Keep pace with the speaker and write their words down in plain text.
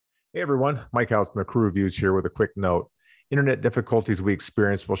Hey everyone, Mike House from the Crew Reviews here with a quick note. Internet difficulties we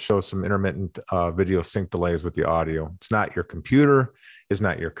experienced will show some intermittent video sync delays with the audio. It's not your computer, it's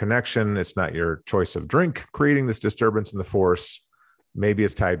not your connection, it's not your choice of drink creating this disturbance in the force. Maybe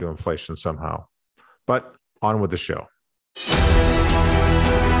it's tied to inflation somehow. But on with the show.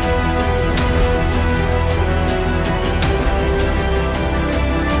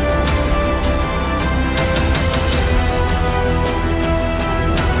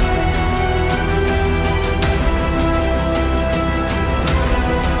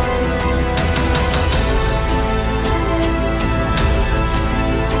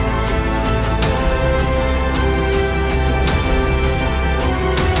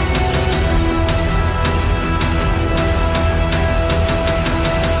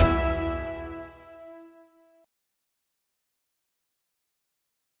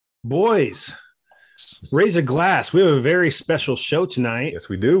 Boys, raise a glass. We have a very special show tonight. Yes,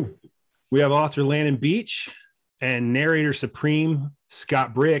 we do. We have author Landon Beach and narrator supreme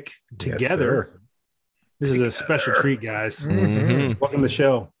Scott Brick together. Yes, this is a special treat, guys. Mm-hmm. Welcome to the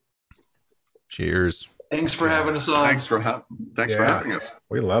show. Cheers. Thanks for having us on. Thanks for having us.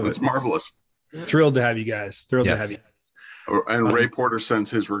 We love It's it. marvelous. Thrilled to have you guys. Thrilled to Yes. have you. And Ray Porter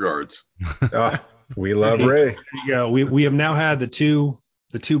sends his regards. We love Ray. There you go. We have now had the two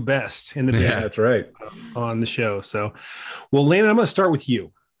best in the business That's right. on the show. So, well, Landon, I'm going to start with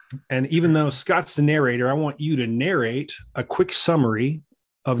you. And even though Scott's the narrator, I want you to narrate a quick summary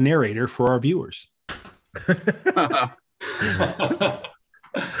of Narrator for our viewers.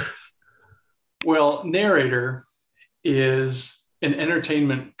 Well, Narrator is an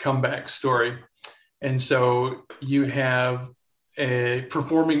entertainment comeback story. And so you have a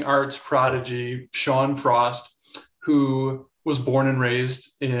performing arts prodigy, Sean Frost, who was born and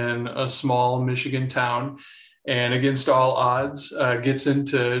raised in a small Michigan town, and against all odds gets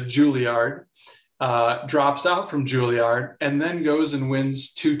into Juilliard, drops out from Juilliard, and then goes and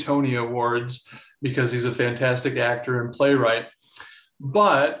wins 2 Tony Awards because he's a fantastic actor and playwright.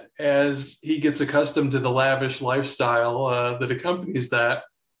 But as he gets accustomed to the lavish lifestyle that accompanies that,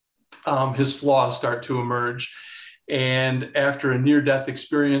 his flaws start to emerge. And after a near-death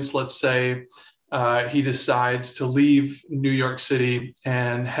experience, let's say, he decides to leave New York City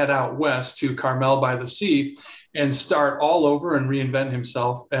and head out west to Carmel by the Sea and start all over and reinvent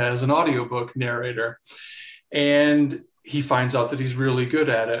himself as an audiobook narrator. And he finds out that he's really good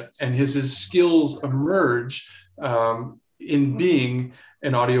at it. And his skills emerge in being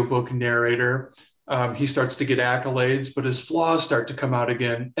an audiobook narrator. He starts to get accolades, but his flaws start to come out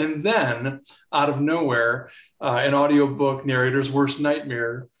again. And then, out of nowhere, an audiobook narrator's worst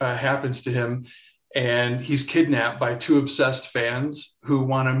nightmare happens to him, and he's kidnapped by 2 obsessed fans who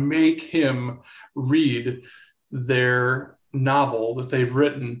want to make him read their novel that they've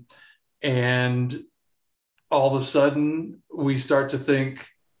written. And all of a sudden, we start to think,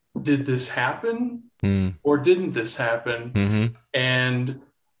 did this happen? Or didn't this happen? And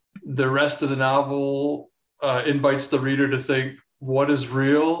the rest of the novel invites the reader to think, what is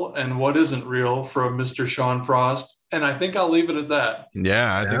real and what isn't real from Mr. Sean Frost. And I think I'll leave it at that.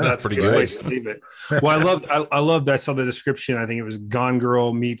 Yeah, I think that's pretty a good good. place to leave it. Well, I love that. So the description, I think it was Gone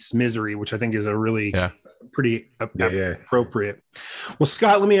Girl meets Misery, which I think is a really pretty appropriate. Well,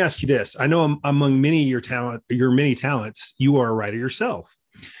 Scott, let me ask you this. I know among your many talents, you are a writer yourself.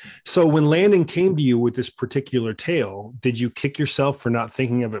 So when Landon came to you with this particular tale, did you kick yourself for not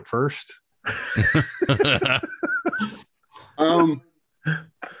thinking of it first? I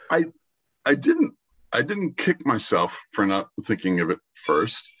didn't kick myself for not thinking of it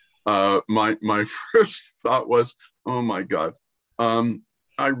first. My first thought was, oh my God,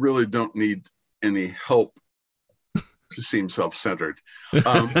 I really don't need any help to seem self-centered.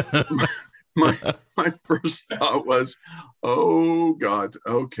 My first thought was, oh God,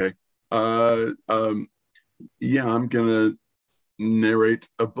 okay. Yeah, I'm gonna narrate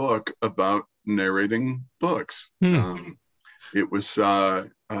a book about narrating books. It was yeah,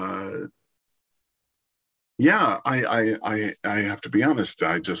 I have to be honest,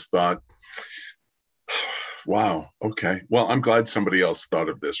 I just thought, wow, okay. Well, I'm glad somebody else thought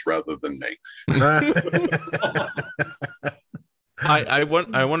of this rather than me. I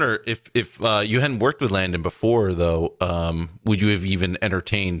wonder if you hadn't worked with Landon before, though, would you have even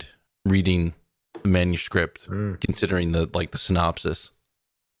entertained reading the manuscript, considering the synopsis?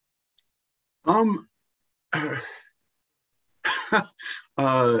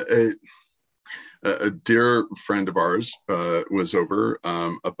 A dear friend of ours was over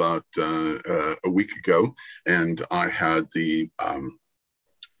about a week ago, and I had the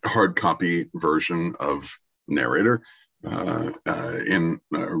hard copy version of Narrator. in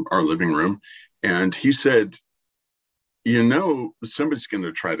our living room, and he said, "You know, somebody's going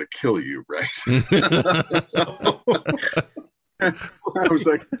to try to kill you, right?" I was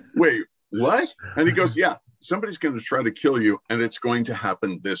like, "Wait, what?" And he goes, "Yeah, somebody's going to try to kill you, and it's going to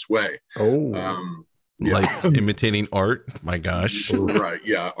happen this way." Like imitating art. My gosh. Right.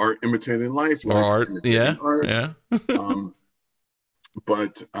 Yeah. Art imitating life. Or art. Yeah. Art. Yeah.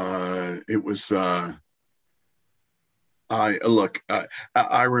 But it was, I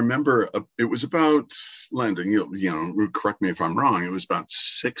remember it was about, Landon, you know, correct me if I'm wrong. It was about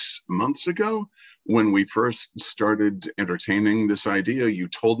 6 months ago when we first started entertaining this idea. You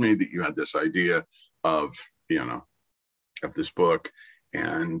told me that you had this idea of, you know, of this book.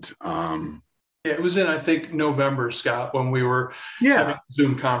 And yeah, it was in, I think, November, Scott, when we were having a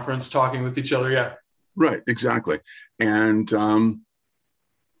Zoom conference talking with each other. Yeah. Right, exactly. And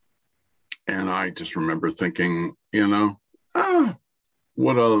I just remember thinking, you know,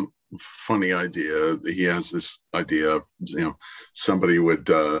 what a funny idea. He has this idea of, you know, somebody would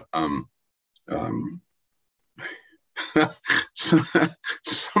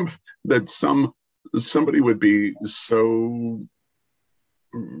somebody would be so,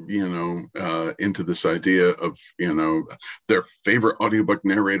 you know, into this idea of, you know, their favorite audiobook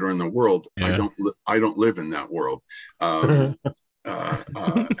narrator in the world. Yeah. I don't live in that world. And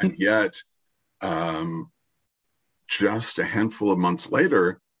yet, just a handful of months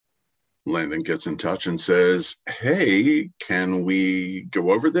later, Landon gets in touch and says, "Hey, can we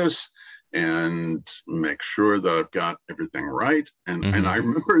go over this and make sure that I've got everything right?" And I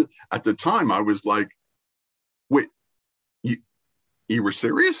remember at the time I was like, "Wait, you were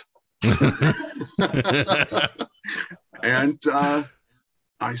serious?" And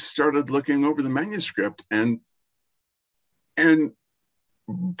I started looking over the manuscript, and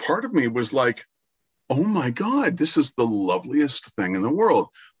part of me was like, "Oh my God, this is the loveliest thing in the world.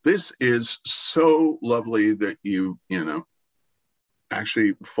 This is so lovely that you know,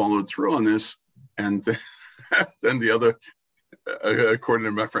 actually followed through on this." And then the other, according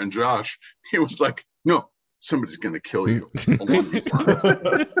to my friend Josh, he was like, "No, somebody's going to kill you," along these lines.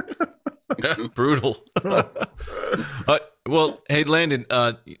 Brutal. Well, hey, Landon.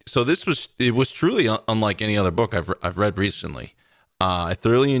 So it was truly unlike any other book I've read recently. I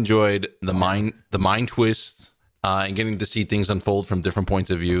thoroughly enjoyed the mind twists and getting to see things unfold from different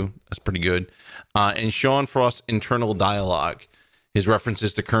points of view. That's pretty good. And Sean Frost's internal dialogue, his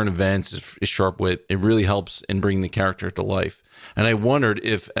references to current events, his sharp wit, it really helps in bringing the character to life. And I wondered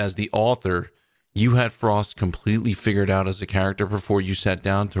if, as the author, you had Frost completely figured out as a character before you sat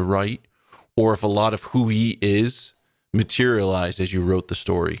down to write, or if a lot of who he is materialized as you wrote the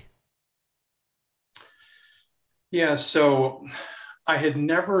story. Yeah, so I had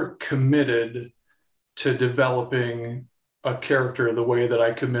never committed to developing a character the way that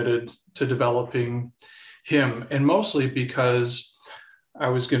I committed to developing him, and mostly because I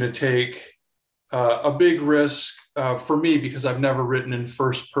was going to take a big risk for me, because I've never written in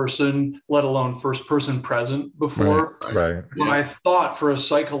first person, let alone first person present before. Right. But I thought for a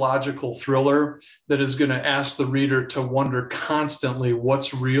psychological thriller that is going to ask the reader to wonder constantly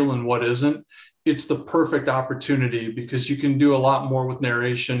what's real and what isn't, it's the perfect opportunity, because you can do a lot more with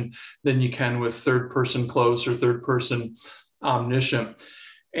narration than you can with third person close or third person omniscient.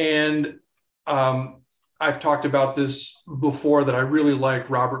 And I've talked about this before, that I really like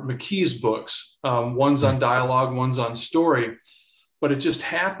Robert McKee's books. One's on dialogue, one's on story, but it just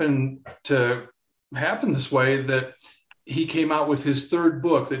happened to happen this way, that he came out with his third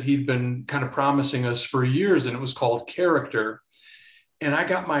book that he'd been kind of promising us for years, and it was called Character. And I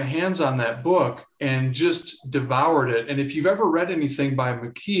got my hands on that book and just devoured it. And if you've ever read anything by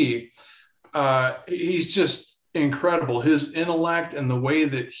McKee, he's just incredible. His intellect and the way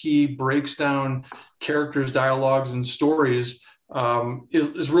that he breaks down characters, dialogues, and stories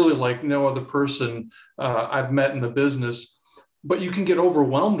is really like no other person I've met in the business. But you can get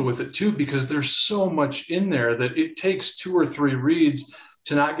overwhelmed with it too, because there's so much in there that it takes 2 or 3 reads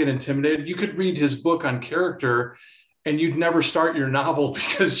to not get intimidated. You could read his book on character and you'd never start your novel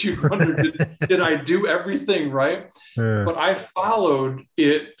because you wonder, did I do everything right? Yeah. But I followed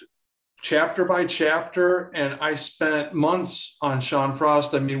it chapter by chapter, and I spent months on Sean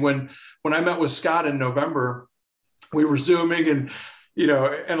Frost. I mean, when I met with Scott in November, we were Zooming, and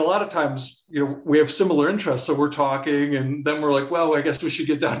and a lot of times, we have similar interests, so we're talking, and then we're like, well, I guess we should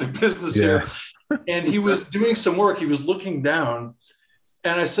get down to business here. And he was doing some work. He was looking down.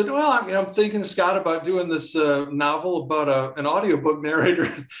 And I said, well, I'm thinking, Scott, about doing this novel about an audiobook narrator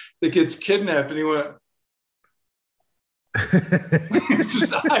that gets kidnapped. And he went,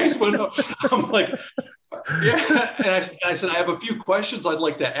 his eyes went up. I'm like, Yeah. And I said, I have a few questions I'd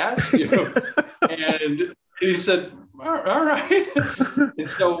like to ask you. And he said, all right. And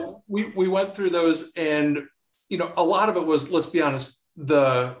so we went through those, and, you know, a lot of it was, let's be honest,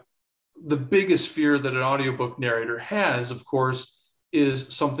 the biggest fear that an audiobook narrator has, of course, is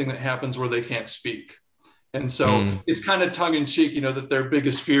something that happens where they can't speak. And so it's kind of tongue in cheek, you know, that their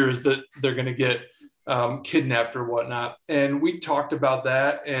biggest fear is that they're going to get kidnapped or whatnot. And we talked about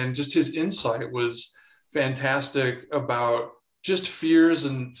that, and just his insight was fantastic about just fears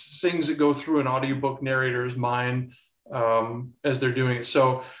and things that go through an audiobook narrator's mind as they're doing it.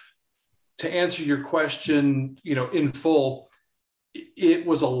 So to answer your question, you know, in full, it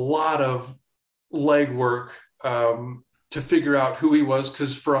was a lot of legwork to figure out who he was,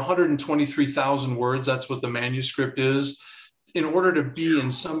 because for 123,000 words, that's what the manuscript is. In order to be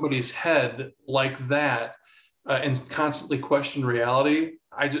in somebody's head like that and constantly question reality,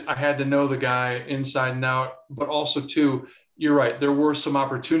 I had to know the guy inside and out. But also, too, you're right, there were some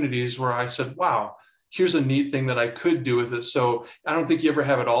opportunities where I said, wow, here's a neat thing that I could do with it. So I don't think you ever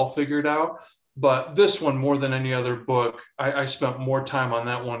have it all figured out. But this one, more than any other book, I spent more time on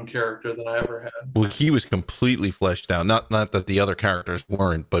that one character than I ever had. Well, he was completely fleshed out. Not that the other characters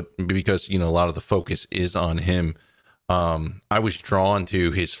weren't, but because, you know, a lot of the focus is on him. I was drawn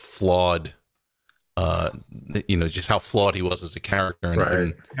to his flawed, you know, just how flawed he was as a character,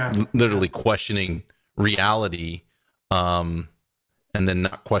 and literally questioning reality, and then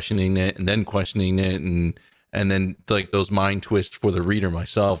not questioning it, and then questioning it, and then like those mind twists for the reader,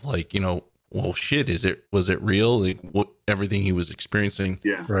 myself, like, you know, well, shit, was it real? Like, what, everything he was experiencing.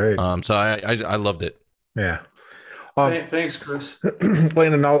 Yeah. Right. So I loved it. Yeah. Thanks, Chris.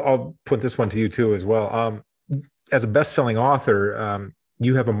 Landon, I'll put this one to you too as well. As a best-selling author,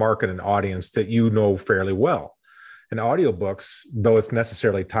 you have a market and audience that you know fairly well. And audiobooks, though it's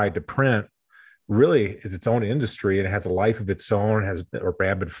necessarily tied to print, really is its own industry, and it has a life of its own, has a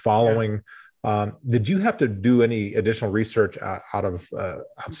rabid following. Did you have to do any additional research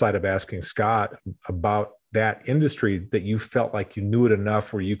outside of asking Scott about that industry, that you felt like you knew it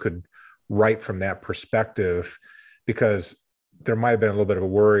enough where you could write from that perspective? Because there might have been a little bit of a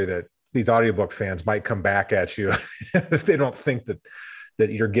worry that these audiobook fans might come back at you if they don't think that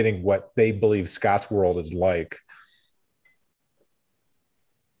you're getting what they believe Scott's world is like.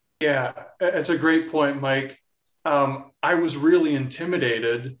 Yeah, that's a great point, Mike. I was really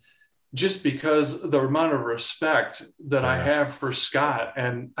intimidated just because the amount of respect that I have for Scott.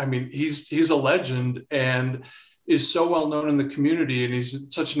 And I mean, he's a legend and is so well known in the community, and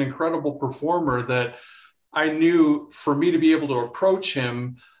he's such an incredible performer that I knew for me to be able to approach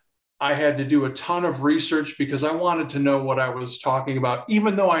him, I had to do a ton of research, because I wanted to know what I was talking about,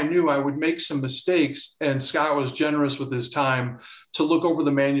 even though I knew I would make some mistakes. And Scott was generous with his time to look over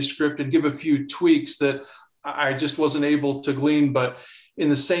the manuscript and give a few tweaks that I just wasn't able to glean. But in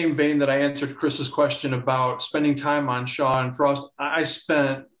the same vein that I answered Chris's question about spending time on Shaw and Frost, I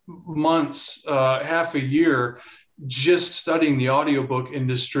spent months, half a year, just studying the audiobook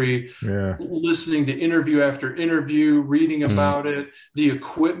industry, listening to interview after interview, reading about it, the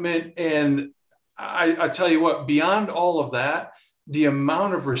equipment. And I tell you what, beyond all of that, the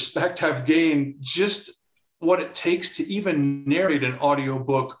amount of respect I've gained, just what it takes to even narrate an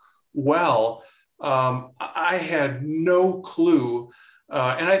audiobook well, I had no clue.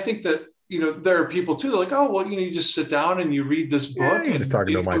 And I think that, you know, there are people too, they're like, oh, well, you know, you just sit down and you read this book, and just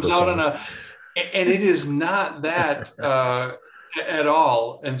talking to a microphone. Out on and it is not that at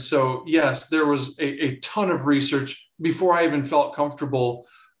all. And so, yes, there was a ton of research before I even felt comfortable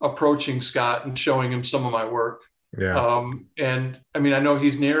approaching Scott and showing him some of my work. Yeah. And I mean, I know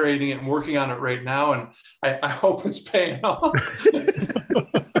he's narrating it and working on it right now, and I hope it's paying off.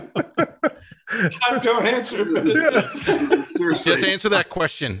 Don't answer this. Just answer that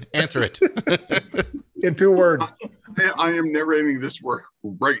question. Answer it. In 2 words. I am narrating this work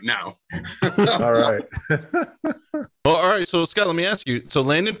right now. All right. Well, all right. So, Scott, let me ask you. So,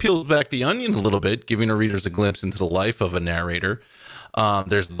 Landon peels back the onion a little bit, giving our readers a glimpse into the life of a narrator.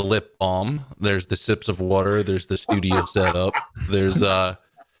 There's the lip balm. There's the sips of water. There's the studio setup. There's the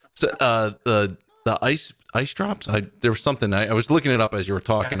ice drops. There was something. I was looking it up as you were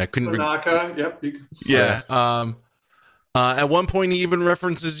talking. I couldn't. Yep. Yeah. At one point, he even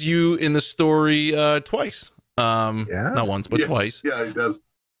references you in the story twice. Not once, but twice. Yeah, he does.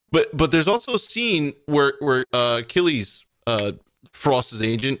 But there's also a scene where Achilles, Frost's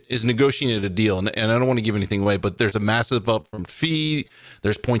agent, is negotiating a deal, and I don't want to give anything away, but there's a massive upfront fee.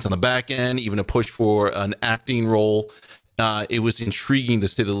 There's points on the back end, even a push for an acting role It was intriguing to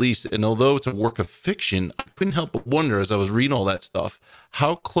say the least. And although it's a work of fiction, I couldn't help but wonder as I was reading all that stuff,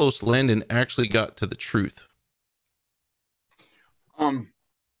 how close Landon actually got to the truth.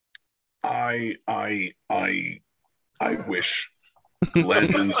 I wish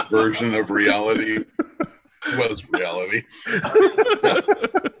Landon's version of reality was reality.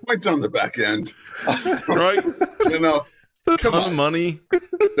 Points on the back end, right? You know, Come on, money,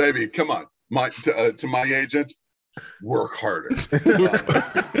 baby. Come on, to my agent, work harder.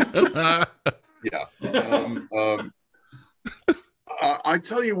 Yeah. I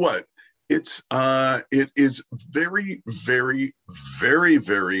tell you what, it is very, very, very,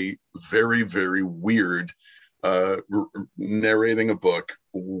 very, very, very weird narrating a book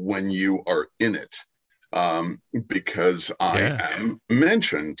when you are in it, because I am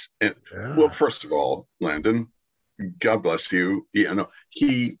mentioned. And, well, first of all, Landon, God bless you. You know,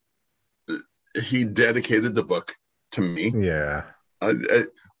 he dedicated the book to me. Yeah.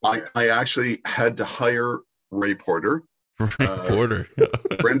 I actually had to hire Ray Porter. Porter,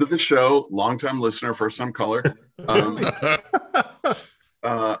 friend of the show, longtime listener, first time caller. I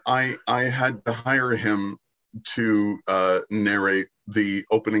had to hire him to narrate the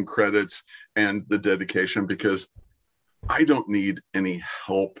opening credits and the dedication, because I don't need any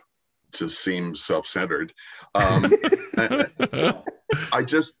help to seem self-centered.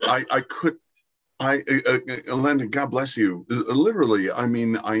 Landon, God bless you. Literally, I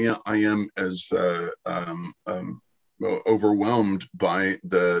mean, I am as overwhelmed by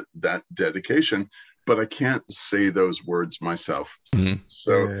that dedication, but I can't say those words myself.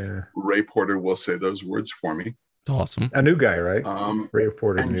 So Ray Porter will say those words for me. Awesome. A new guy, right? Ray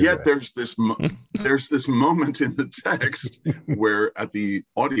Porter. And yet there's this moment in the text where at the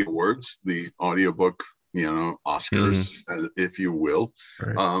audio awards, the audiobook, you know, Oscars, if you will,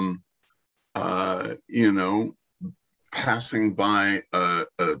 right. You know, passing by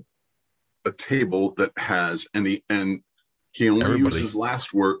a table that has and he only uses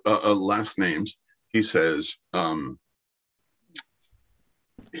last names. He says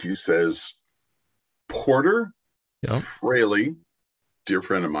Porter, Fraley, dear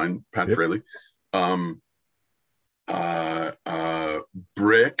friend of mine, Pat Fraley,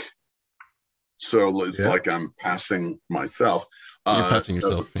 Brick. So it's like I'm passing myself. You're passing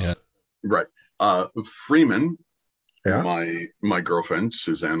yourself, right. Freeman. My girlfriend,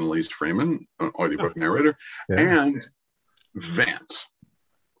 Suzanne Elise Freeman, audiobook narrator, and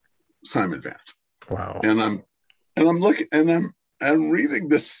Simon Vance. Wow. And I'm looking, and I'm reading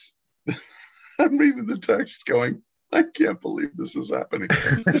this. I'm reading the text, going, I can't believe this is happening.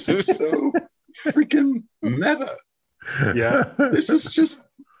 This is so freaking meta. Yeah, this is just.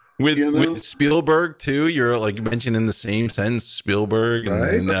 With Spielberg too, you're like mentioned in the same sentence, Spielberg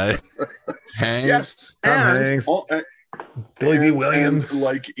and Hanks, yes, Tom Hanks, Billy D. Williams.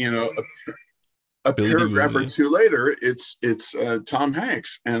 Like, you know, a paragraph or two later, it's Tom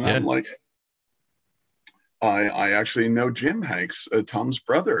Hanks, and I'm like, I actually know Jim Hanks, Tom's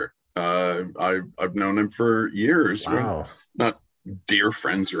brother. I've known him for years. Wow. Not dear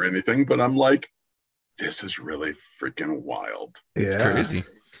friends or anything, but I'm like, this is really freaking wild. Yeah, it's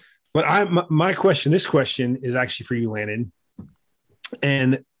crazy. But this question is actually for you, Landon.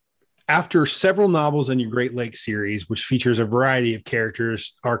 And after several novels in your Great Lakes series, which features a variety of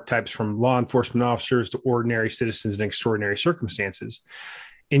characters, archetypes from law enforcement officers to ordinary citizens in extraordinary circumstances,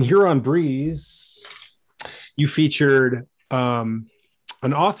 in Huron Breeze, you featured an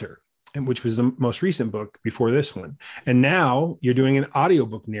author, which was the most recent book before this one. And now you're doing an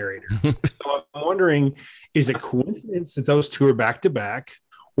audiobook narrator. So I'm wondering, is it coincidence that those two are back to back?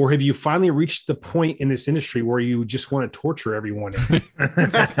 Or have you finally reached the point in this industry where you just want to torture everyone?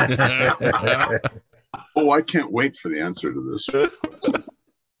 Oh, I can't wait for the answer to this.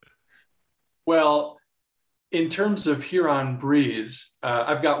 Well, in terms of Huron Breeze,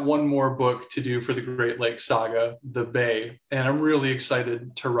 I've got one more book to do for the Great Lakes Saga, The Bay, and I'm really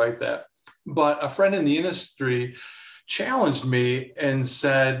excited to write that. But a friend in the industry challenged me and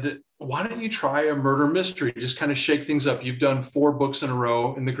said, why don't you try a murder mystery? Just kind of shake things up. You've done 4 books in a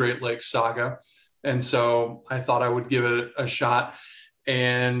row in the Great Lakes Saga. And so I thought I would give it a shot.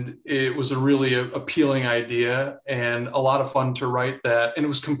 And it was a really appealing idea and a lot of fun to write that. And it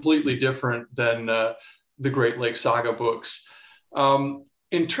was completely different than the Great Lakes Saga books.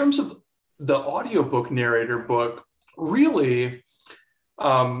 In terms of the audiobook narrator book, really,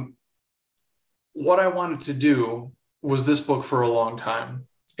 what I wanted to do was this book for a long time.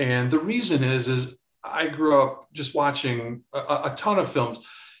 And the reason is I grew up just watching a ton of films,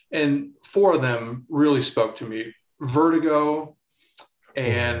 and 4 of them really spoke to me. Vertigo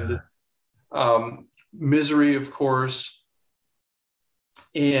and Misery, of course,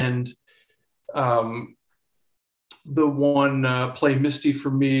 and the one Play Misty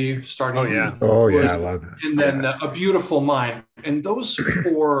for Me, starting. Oh yeah, I love that. And then A Beautiful Mind, and those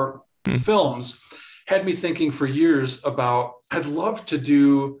 4 films had me thinking for years about, I'd love to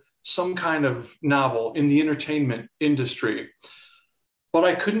do some kind of novel in the entertainment industry, but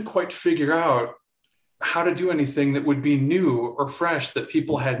I couldn't quite figure out how to do anything that would be new or fresh that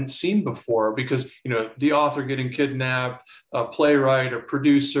people hadn't seen before, because, the author getting kidnapped, a playwright, a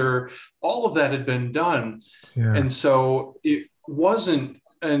producer, all of that had been done. Yeah. And so it wasn't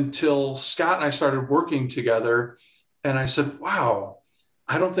until Scott and I started working together, and I said, wow,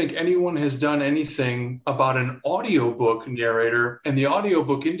 I don't think anyone has done anything about an audiobook narrator, and the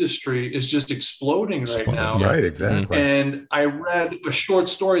audiobook industry is just exploding right now. Right, exactly. And I read a short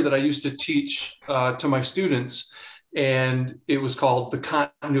story that I used to teach to my students, and it was called The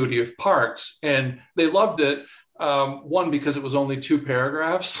Continuity of Parks. And they loved it. One, because it was only 2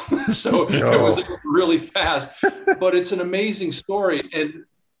 paragraphs. So it was really fast, but it's an amazing story. And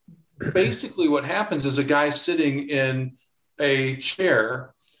basically what happens is a guy sitting in a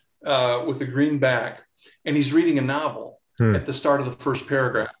chair with a green back, and he's reading a novel at the start of the first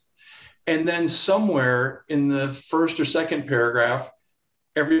paragraph. And then somewhere in the first or second paragraph,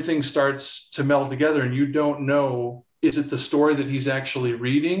 everything starts to meld together, and you don't know, is it the story that he's actually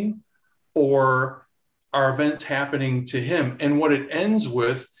reading, or are events happening to him? And what it ends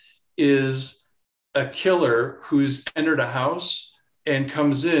with is a killer who's entered a house and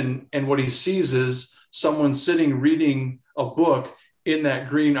comes in, and what he sees is someone sitting reading a book in that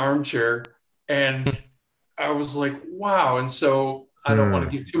green armchair. And I was like, wow. And so I don't want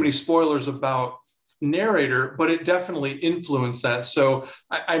to give too many spoilers about Narrator, but it definitely influenced that. So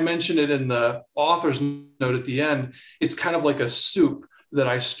I mentioned it in the author's note at the end. It's kind of like a soup that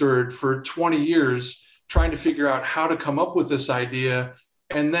I stirred for 20 years, trying to figure out how to come up with this idea.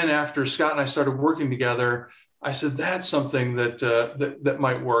 And then after Scott and I started working together, I said, that's something that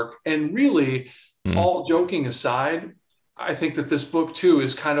might work. And really, all joking aside, I think that this book too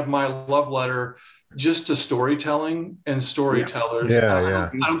is kind of my love letter just to storytelling and storytellers.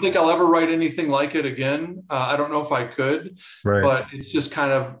 I don't think I'll ever write anything like it again. I don't know if I could, but it's just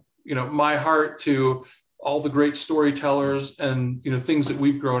kind of, my heart to all the great storytellers and, things that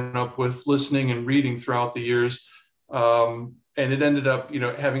we've grown up with listening and reading throughout the years. And it ended up,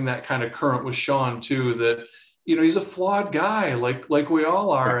 having that kind of current with Sean too, that, he's a flawed guy, like we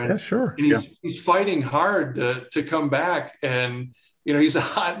all are. And, and he's fighting hard to come back. And, he's a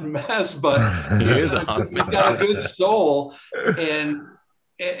hot mess, but he is a hot mess. He's got a good soul. And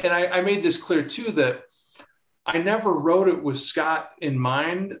I made this clear too, that I never wrote it with Scott in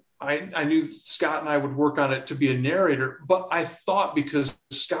mind. I knew Scott and I would work on it to be a narrator, but I thought, because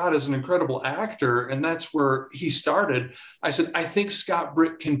Scott is an incredible actor and that's where he started, I said, I think Scott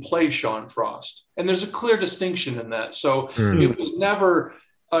Britt can play Sean Frost. And there's a clear distinction in that. So it was never,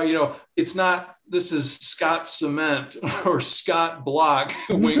 it's not, this is Scott Cement or Scott Block.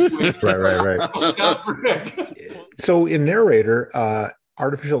 Wink, wink. Right. Scott Britt. So in Narrator,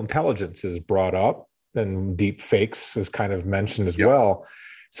 artificial intelligence is brought up, and deep fakes is kind of mentioned as well.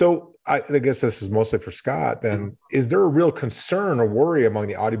 So I guess this is mostly for Scott then. Is there a real concern or worry among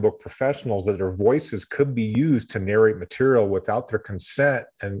the audiobook professionals that their voices could be used to narrate material without their consent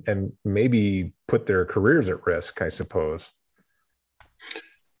and maybe put their careers at risk, I suppose?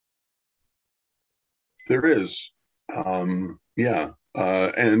 There is. And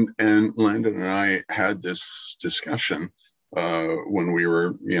Landon and I had this discussion when we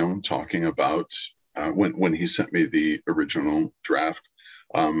were, talking about when he sent me the original draft.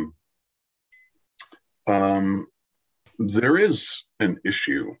 There is an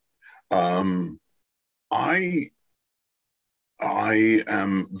issue. I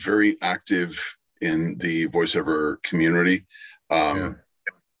am very active in the voiceover community. I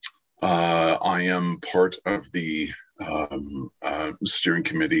am part of the steering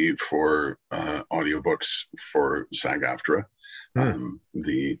committee for audiobooks for SAG-AFTRA,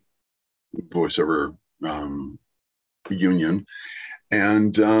 the voiceover union.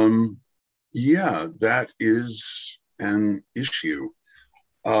 And that is an issue.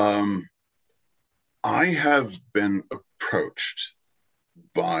 I have been approached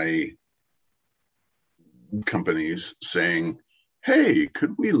by companies saying, hey,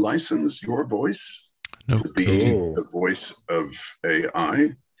 could we license your voice to be the voice of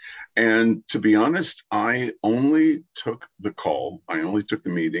AI? And to be honest, I only took the call. I only took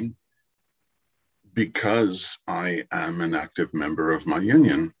the meeting because I am an active member of my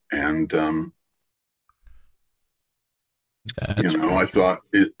union. And, I thought,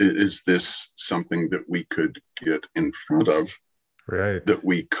 is this something that we could get in front of? Right. that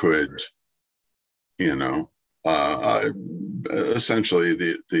we could, essentially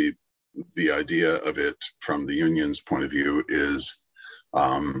the idea of it from the union's point of view is,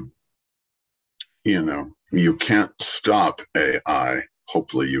 you can't stop AI.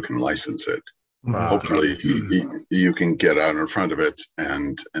 Hopefully you can license it. Wow. Hopefully you can get out in front of it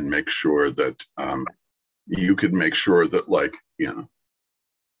and make sure that you could make sure that, like,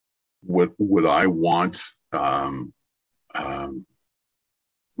 would I want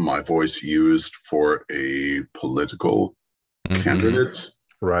my voice used for a political candidate,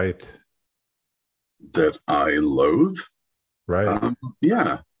 right, that I loathe? Right.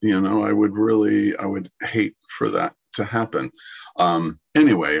 Yeah, I would hate for that to happen.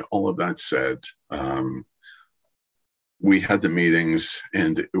 Anyway, all of that said, we had the meetings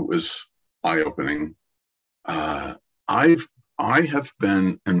and it was eye-opening. I have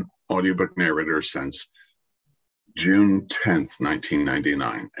been an audiobook narrator since June 10th,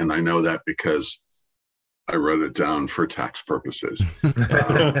 1999. And I know that because I wrote it down for tax purposes.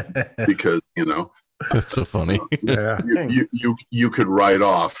 Because, that's so funny. You could write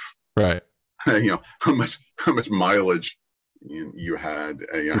off, right? How much mileage you had.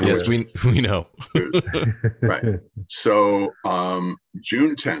 Yes, we know. Right. So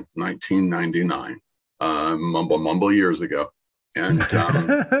June 10th, 1999, mumble years ago. And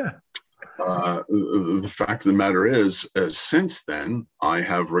the fact of the matter is, since then, I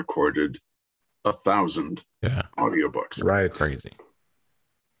have recorded 1,000 audiobooks. Right. Crazy.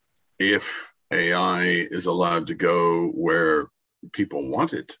 If AI is allowed to go where people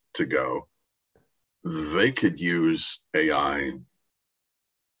want it to go, they could use AI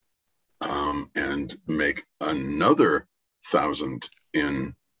and make another 1,000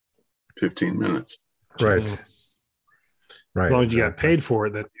 in 15 minutes. Right. Right. As long as you got paid for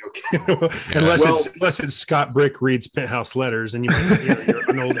it, that'd be okay. Unless it's Scott Brick reads Penthouse Letters, and you're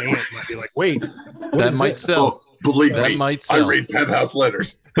an old aunt might be like, wait, that might sell. Oh, believe that me, might sell. I read Penthouse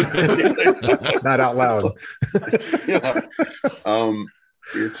Letters. Not out loud.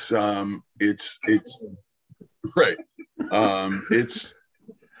 It's right. It's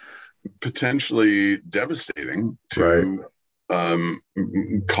potentially devastating to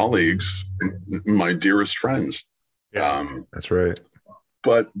colleagues, my dearest friends. That's right.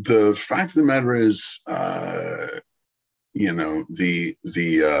 But the fact of the matter is, the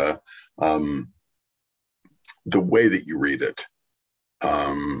way that you read it,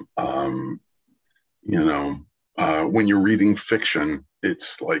 when you're reading fiction,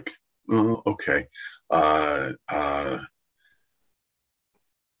 it's like, oh, okay. I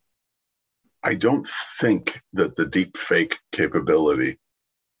don't think that the deep fake capability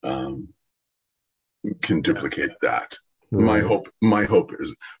can duplicate that. Right. My hope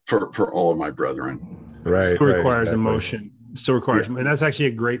is for all of my brethren. Right. Still requires emotion. Still requires, and that's actually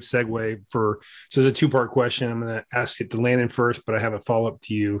a great segue so it's a two-part question. I'm going to ask it to Landon first, but I have a follow-up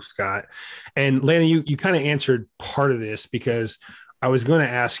to you, Scott. And Landon, you kind of answered part of this, because I was going to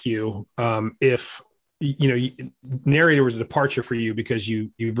ask you if narrator was a departure for you because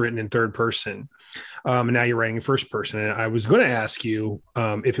you've written in third person, and now you're writing in first person. And I was going to ask you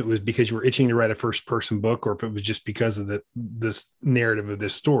if it was because you were itching to write a first person book, or if it was just because of this narrative of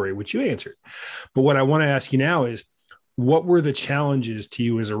this story, which you answered. But what I want to ask you now is, what were the challenges to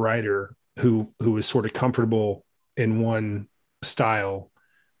you as a writer who was sort of comfortable in one style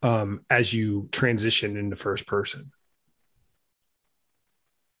as you transitioned into first person?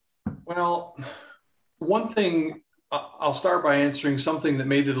 Well, one thing, I'll start by answering something that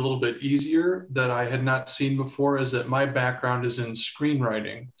made it a little bit easier that I had not seen before, is that my background is in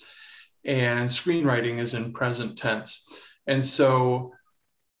screenwriting, and screenwriting is in present tense. And so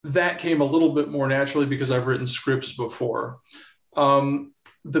that came a little bit more naturally because I've written scripts before. The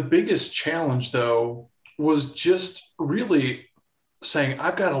biggest challenge, though, was just really saying,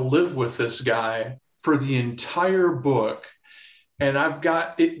 I've got to live with this guy for the entire book. And I've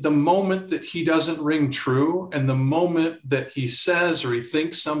got it, the moment that he doesn't ring true, and the moment that he says or he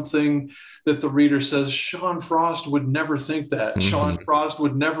thinks something that the reader says, Sean Frost would never think that. Mm-hmm. Sean Frost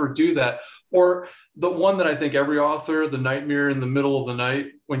would never do that. Or the one that I think every author, the nightmare in the middle of the night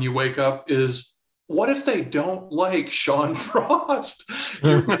when you wake up, is, what if they don't like Sean Frost?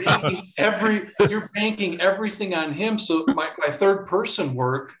 You're banking everything on him. So my third person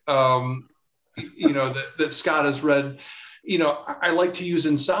work, that Scott has read, I like to use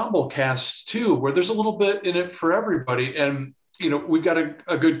ensemble casts too, where there's a little bit in it for everybody. And, we've got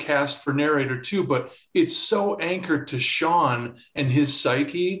a good cast for narrator too, but it's so anchored to Sean and his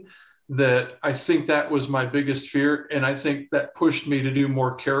psyche that I think that was my biggest fear. And I think that pushed me to do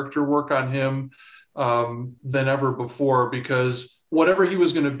more character work on him than ever before, because whatever he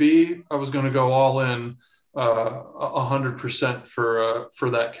was going to be, I was going to go all in 100% for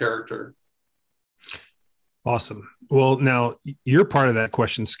that character. Awesome. Well, now your part of that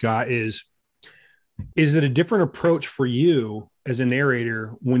question, Scott, is it a different approach for you as a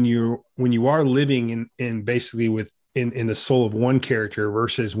narrator when you are living in basically in the soul of one character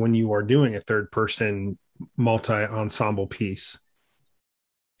versus when you are doing a third person multi-ensemble piece?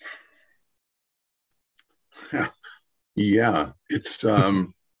 Yeah, it's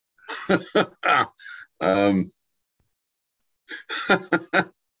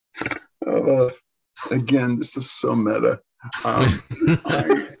again, this is so meta.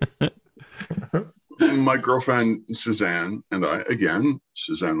 My girlfriend Suzanne and I, again,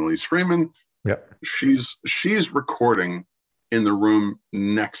 Suzanne Elise Freeman. Yep. She's recording in the room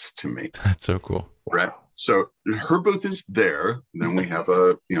next to me. That's so cool. Right. So her booth is there. Then we have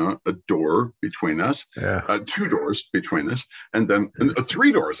a door between us. Yeah. 2 doors between us, and then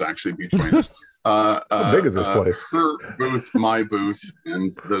 3 doors actually between us. How big is this place? Her booth, my booth,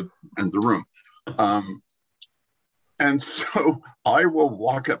 and the room. And so I will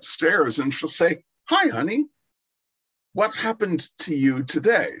walk upstairs and she'll say, "Hi, honey. What happened to you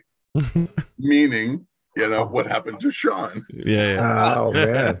today?" Meaning, what happened to Sean? Yeah. Oh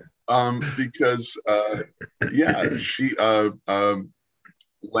man. Because she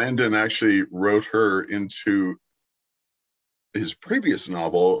Landon actually wrote her into his previous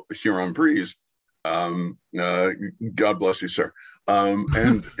novel, Huron Breeze. God bless you, sir.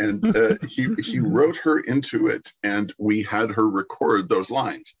 And he wrote her into it, and we had her record those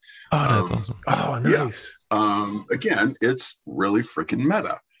lines. Oh, that's awesome. Oh, nice. Yeah. Again, it's really freaking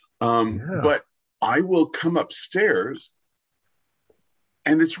meta. But I will come upstairs,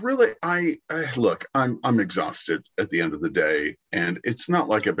 and it's really look. I'm exhausted at the end of the day, and it's not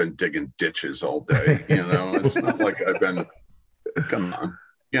like I've been digging ditches all day. It's not like I've been. Come on.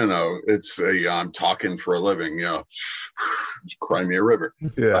 It's I'm talking for a living, cry me a river.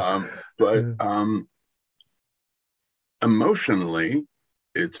 Yeah. But emotionally,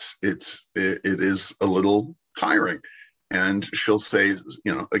 it is a little tiring. And she'll say,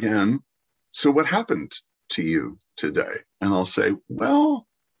 again, "So what happened to you today?" And I'll say, "Well,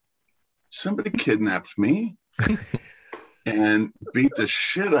 somebody kidnapped me and beat the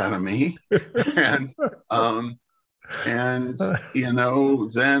shit out of me. And then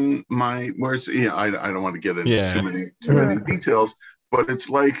I don't want to get into too many details, but it's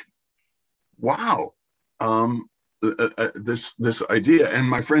like, wow, this idea." And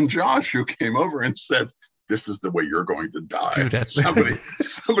my friend Josh, who came over and said, "This is the way you're going to die." Dude, that's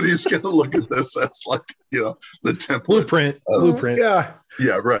somebody's going to look at this. That's like, the template. Blueprint. Yeah,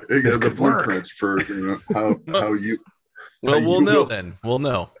 right. The blueprint for how you. Well, we'll know then. We'll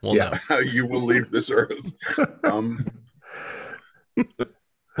know. We'll know how you will leave this earth.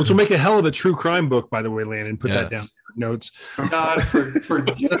 Which will make a hell of a true crime book, by the way, Landon. Put that down in your notes. God,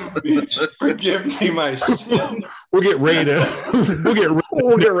 forgive me my sin. We'll get ready to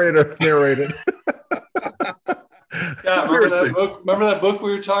narrate it. Yeah, remember that book we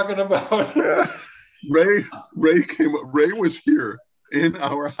were talking about? Yeah. Ray came up. Ray was here in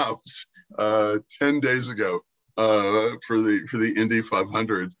our house 10 days ago for the Indy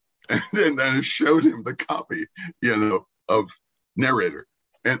 500, and I showed him the copy, of Narrator.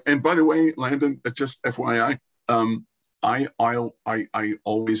 And by the way, Landon, just FYI, I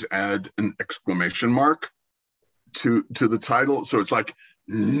always add an exclamation mark to the title, so it's like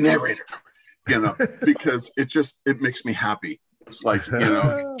Narrator, because it makes me happy. It's like,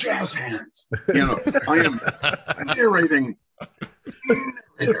 jazz hands. I am narrating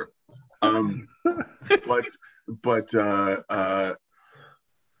Narrator. But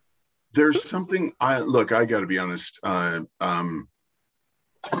there's something. I got to be honest.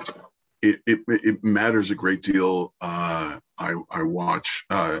 It matters a great deal. I watch.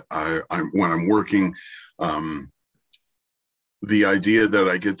 When I'm working. The idea that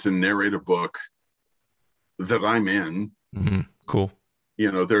I get to narrate a book that I'm in. Mm-hmm. Cool.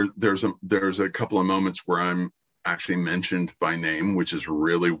 There's a couple of moments where I'm actually mentioned by name, which is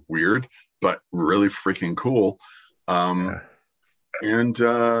really weird, but really freaking cool. And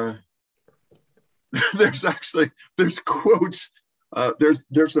there's quotes.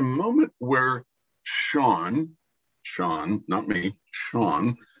 There's a moment where Sean, not me,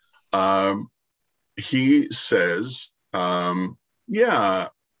 Sean, he says,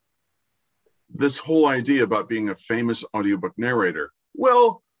 this whole idea about being a famous audiobook narrator.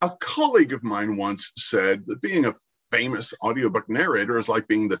 Well, a colleague of mine once said that being a famous audiobook narrator is like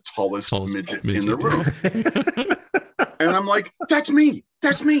being the tallest midget in the room. And I'm like, that's me.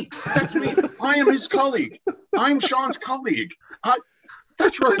 I am his colleague. I'm Sean's colleague.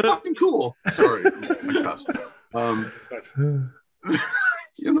 That's really fucking cool. Sorry, I cussed.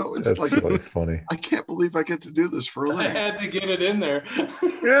 It's that's like really funny. I can't believe I get to do this for a living. I had to get it in there.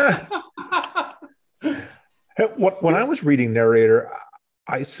 Yeah. When I was reading Narrator,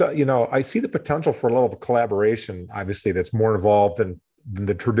 I saw, I see the potential for a level of collaboration, obviously, that's more involved than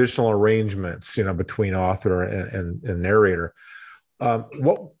the traditional arrangements, between author and narrator.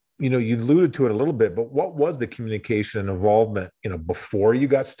 You alluded to it a little bit, but what was the communication and involvement, before you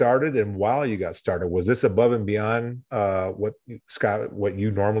got started and while you got started? Was this above and beyond what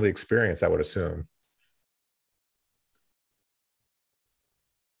you normally experience, I would assume?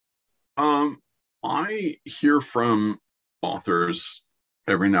 I hear from authors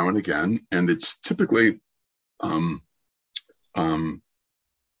every now and again, and it's typically,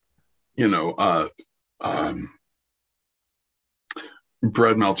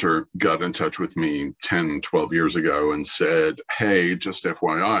 Brad Meltzer got in touch with me 10, 12 years ago and said, hey, just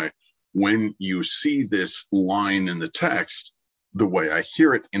FYI, when you see this line in the text, the way I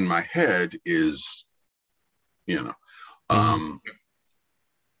hear it in my head is,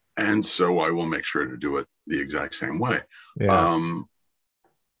 and so I will make sure to do it the exact same way. Yeah.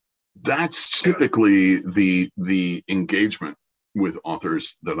 That's typically the engagement with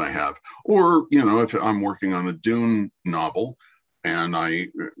authors that I have. Or, if I'm working on a Dune novel and I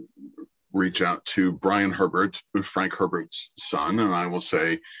reach out to Brian Herbert, Frank Herbert's son, and I will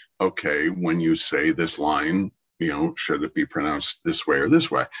say, okay, when you say this line, should it be pronounced this way or this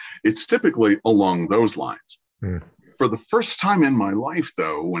way? It's typically along those lines. For the first time in my life,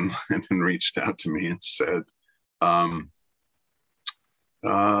 though, when Landon reached out to me and said,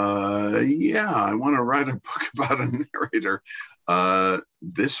 yeah, I want to write a book about a narrator.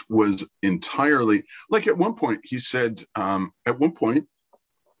 This was entirely, like at one point he said,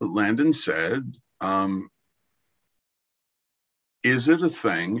 Landon said, is it a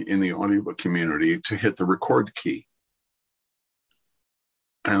thing in the audiobook community to hit the record key?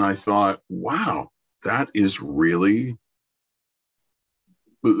 And I thought, wow, that is a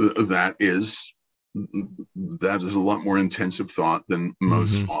lot more intensive thought than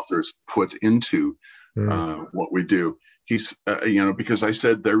most authors put into what we do. He's, because I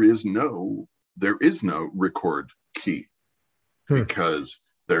said there is no record key because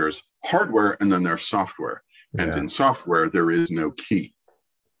there's hardware and then there's software, and in software there is no key.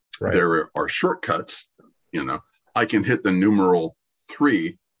 Right. There are shortcuts. I can hit the numeral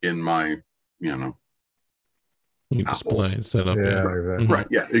 3 in my, you display and set up. Yeah, exactly. Right.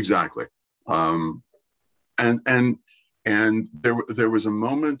 Yeah, exactly. And there was a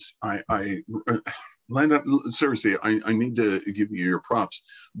moment Landon, seriously, I need to give you your props.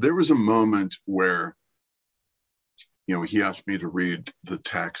 There was a moment where, he asked me to read the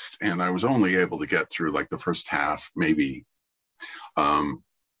text and I was only able to get through like the first half, maybe.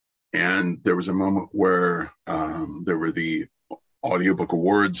 And there was a moment where there were the audiobook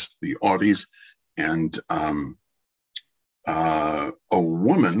awards, the Audies, and a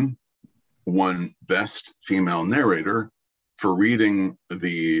woman won Best Female Narrator for reading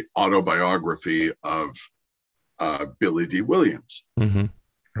the autobiography of Billy D. Williams.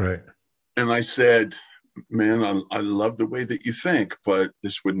 Right. And I said, man, I love the way that you think, but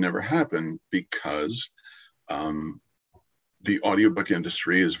this would never happen because the audiobook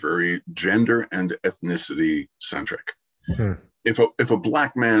industry is very gender and ethnicity centric. If a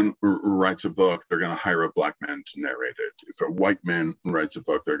black man writes a book, they're going to hire a black man to narrate it. If a white man writes a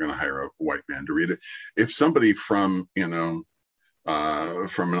book, they're going to hire a white man to read it. If somebody from an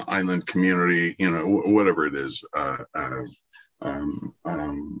island community, whatever it is,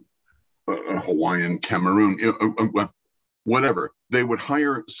 Hawaiian, Cameroon, whatever, they would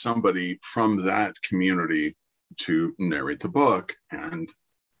hire somebody from that community to narrate the book. And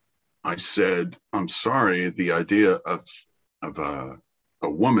I said, I'm sorry, the idea of a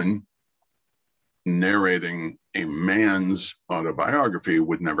woman narrating a man's autobiography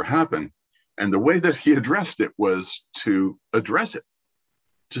would never happen. And the way that he addressed it was to address it,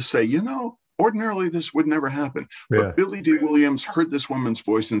 to say, ordinarily this would never happen. Yeah. But Billy D. Williams heard this woman's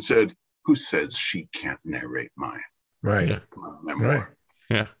voice and said, who says she can't narrate my memoir? Right.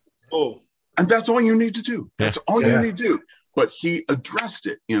 Yeah. Oh, and that's all you need to do. That's all you need to do. But he addressed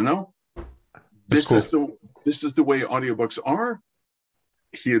it, This cool. This is the way audiobooks are.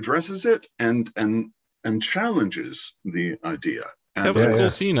 He addresses it and challenges the idea. And that was a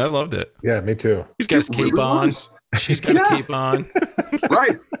cool scene. I loved it. Yeah, me too. He's got his cape on. Was. She's got a cape on.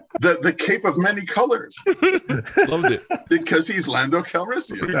 Right. The cape of many colors. Loved it. Because he's Lando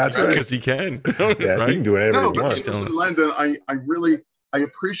Calrissian. That's right. Because he can. Yeah, right? He can do whatever he wants. Landon, I really, I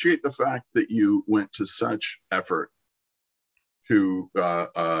appreciate the fact that you went to such effort to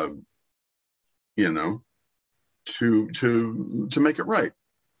you know, to make it right.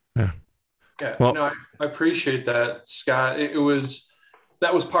 Yeah. Yeah. Well, I appreciate that, Scott.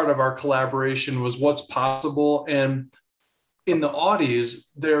 That was part of our collaboration, was what's possible. And in the Audies,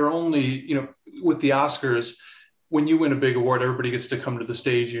 they're only, you know, with the Oscars, when you win a big award, everybody gets to come to the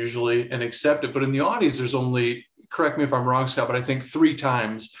stage usually and accept it. But in the Audies, there's only, correct me if I'm wrong, Scott, but I think 3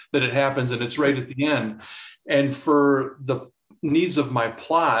 times that it happens, and it's right at the end. And for the needs of my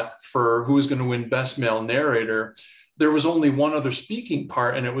plot for who was going to win Best Male Narrator, there was only one other speaking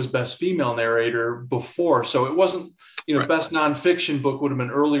part, and it was Best Female Narrator before. So it wasn't, you know, right. Best Nonfiction Book would have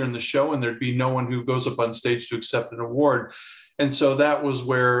been earlier in the show, and there'd be no one who goes up on stage to accept an award. And so that was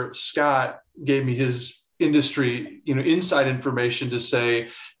where Scott gave me his industry, you know, inside information to say,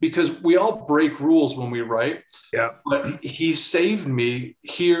 because we all break rules when we write. Yeah. But he saved me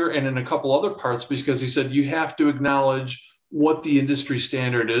here and in a couple other parts, because he said, you have to acknowledge what the industry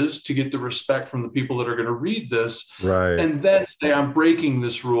standard is to get the respect from the people that are going to read this. Right. And then say, I'm breaking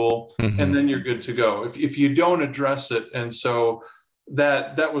this rule, and then you're good to go. If you don't address it. And so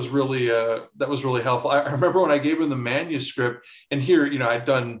that was really helpful. I remember when I gave him the manuscript, and here, you know, I'd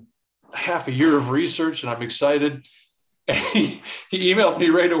done half a year of research and I'm excited. And he emailed me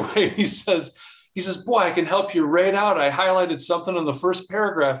right away. He says, boy, I can help you right out. I highlighted something in the first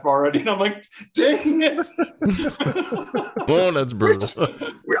paragraph already. And I'm like, dang it. Oh, that's brutal.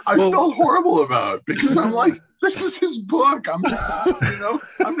 I felt horrible about, because I'm like, this is his book. I'm not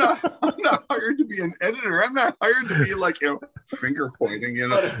hired to be an editor. I'm not hired to be like, you know, finger pointing, you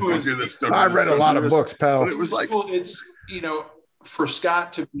know, don't do this stuff. I read a lot of books, pal. But it was like, it's, you know, for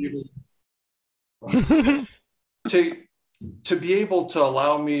Scott to be able to be able to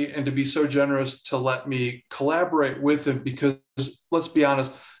allow me and to be so generous to let me collaborate with him, because let's be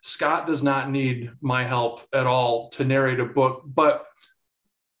honest, Scott does not need my help at all to narrate a book. But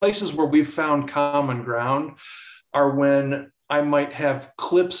places where we've found common ground are when I might have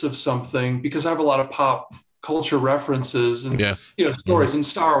clips of something, because I have a lot of pop culture references and you know, stories and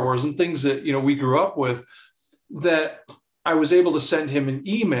Star Wars and things that, you know, we grew up with, that I was able to send him an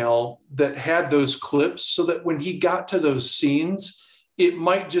email that had those clips, so that when he got to those scenes, it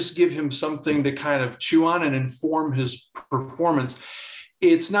might just give him something to kind of chew on and inform his performance.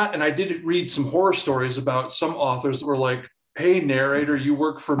 It's not, and I did read some horror stories about some authors that were like, hey, narrator, you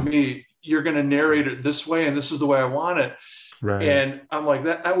work for me. You're going to narrate it this way, and this is the way I want it. Right. And I'm like,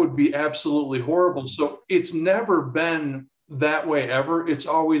 that would be absolutely horrible. So it's never been that way ever. It's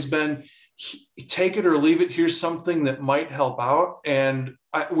always been, take it or leave it. Here's something that might help out. And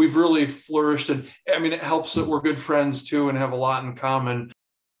we've really flourished. And I mean, it helps that we're good friends too and have a lot in common.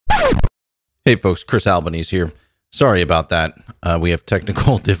 Hey folks, Chris Albanese here. Sorry about that. We have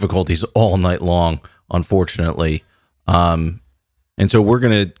technical difficulties all night long, unfortunately. And so we're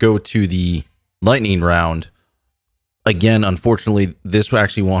going to go to the lightning round. Again, unfortunately, this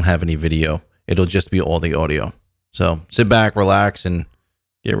actually won't have any video. It'll just be all the audio. So sit back, relax, and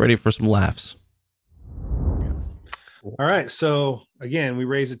get ready for some laughs. All right. So again, we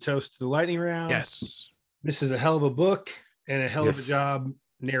raise a toast to the lightning round. Yes. This is a hell of a book and a hell of a job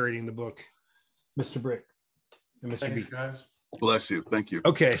narrating the book, Mr. Brick and Mr. Thanks, B. guys. bless you. Thank you.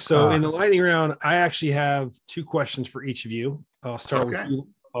 Okay. So in the lightning round, I actually have 2 questions for each of you. I'll start with you.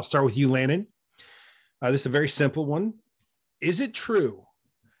 I'll start with you, Landon. This is a very simple one. Is it true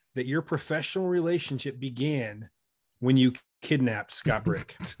that your professional relationship began when you kidnapped Scott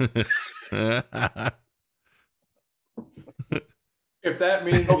Brick? If that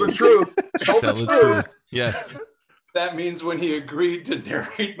means Tell the truth. Tell the truth. Yes. That means when he agreed to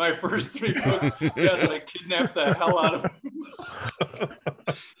narrate my first 3 books, yes, I kidnapped the hell out of him.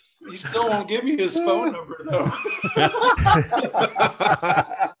 He still won't give me his phone number, though.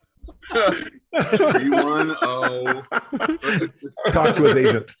 310. Talk to his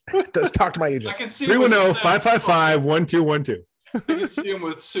agent. Talk to my agent. I can see 310-555-1212. I can see him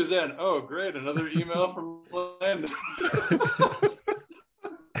with Suzanne. Oh, great. Another email from Landon.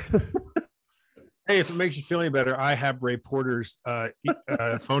 Hey, if it makes you feel any better, I have Ray Porter's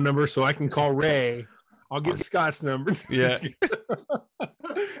phone number, so I can call Ray. I'll get Scott's number. Yeah.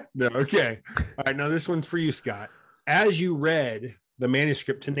 No, okay. All right, now this one's for you, Scott. As you read the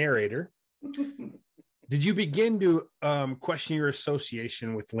manuscript to narrator, did you begin to question your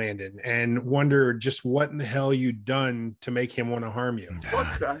association with Landon and wonder just what in the hell you'd done to make him want to harm you?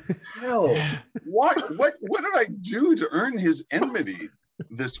 What the hell? What did I do to earn his enmity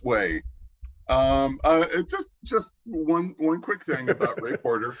this way? Just one quick thing about Ray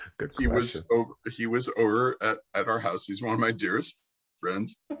Porter. He was over at our house. He's one of my dearest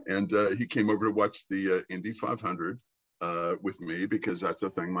friends, and he came over to watch the Indy 500 with me, because that's the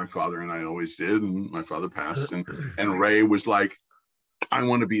thing my father and I always did. And my father passed, and Ray was like, I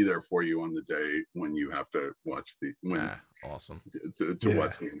want to be there for you on the day when you have to watch the awesome to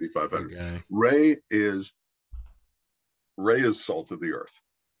watch the Indy 500. Okay. Ray is salt of the earth.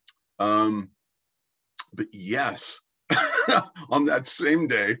 But yes, on that same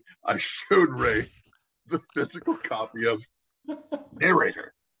day, I showed Ray the physical copy of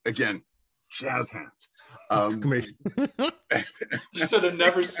Narrator. Again, jazz hands. Should have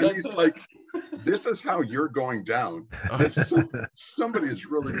never said he's that. like, this is how you're going down. Somebody is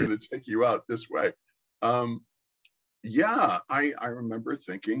really going to take you out this way. Yeah, I remember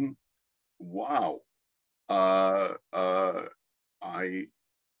thinking, wow,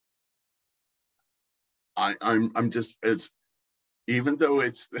 I'm just, as, even though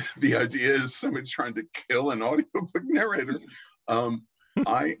it's the idea is somebody trying to kill an audiobook narrator,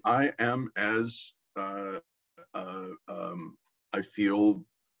 I am as I feel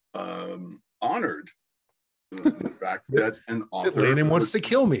honored the fact that an author Landon wants to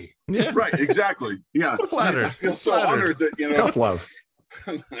kill me. Yeah, right, exactly. Yeah, flattered. I feel so honored that, you know, Tough love.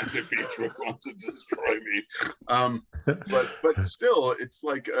 Landon Beach would want to destroy me. But still, it's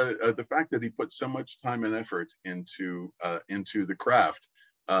like the fact that he put so much time and effort into the craft.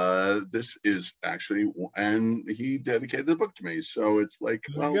 This is actually, and he dedicated the book to me. So it's like,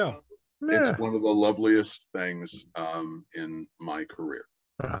 well, it's one of the loveliest things in my career.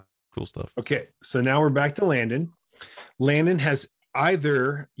 Cool stuff. Okay, so now we're back to Landon. Landon, has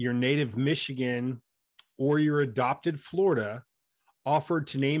either your native Michigan or your adopted Florida offered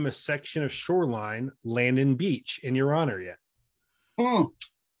to name a section of shoreline Landon Beach in your honor yet?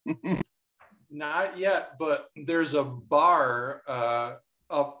 Not yet, but there's a bar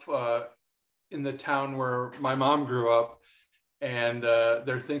up in the town where my mom grew up, and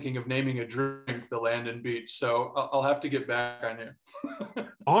they're thinking of naming a drink the Landon Beach. So I'll have to get back on you.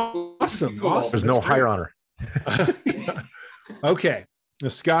 Awesome. There's no higher honor. Okay. Now,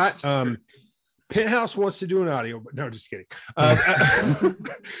 Scott, Penthouse wants to do an audio, but no, just kidding.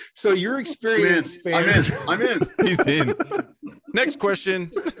 So your experience spans. I'm in. He's in. Next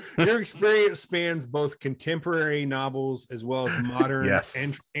question. Your experience spans both contemporary novels as well as modern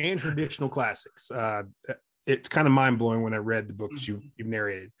and traditional classics. It's kind of mind blowing when I read the books you've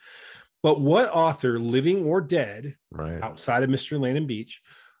narrated. But what author, living or dead, outside of Mr. Landon Beach,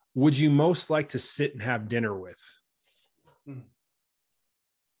 would you most like to sit and have dinner with?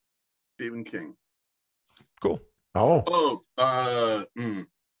 Stephen King. Cool.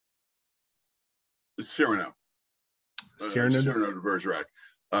 Cyrano. Cyrano de Bergerac.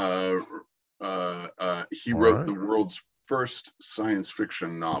 He wrote the world's first science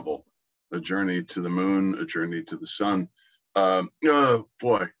fiction novel, A Journey to the Moon, A Journey to the Sun. Oh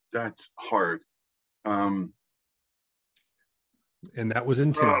boy, that's hard. And that was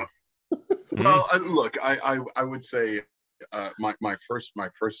intended. Well, look, I would say my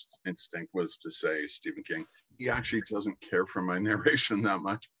first instinct was to say Stephen King. He actually doesn't care for my narration that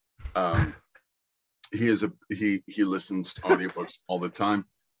much. He listens to audiobooks all the time,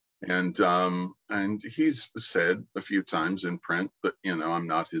 and he's said a few times in print that, you know, I'm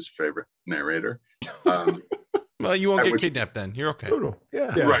not his favorite narrator. Well, you won't get kidnapped then. You're okay.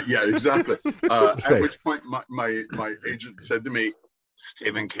 Yeah. Right. Yeah. Exactly. At which point, my agent said to me,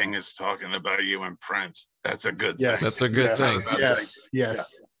 Stephen King is talking about you in print. That's a good thing. That's a good thing. Yes. Yeah.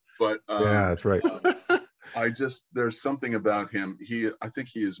 But that's right. There's something about him. I think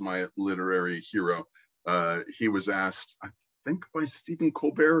he is my literary hero. He was asked, I think by Stephen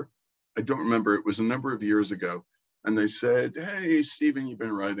Colbert, I don't remember, it was a number of years ago, and they said, hey, Stephen, you've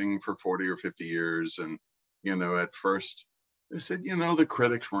been writing for 40 or 50 years, and, you know, at first they said, you know, the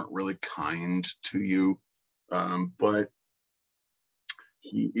critics weren't really kind to you, but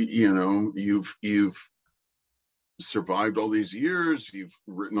you know, you've survived all these years, you've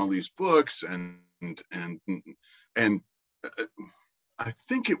written all these books, and I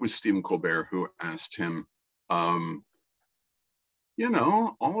think it was Stephen Colbert who asked him, you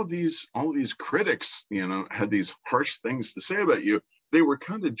know, all of these critics, you know, had these harsh things to say about you. They were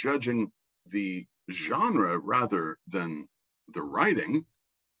kind of judging the genre rather than the writing.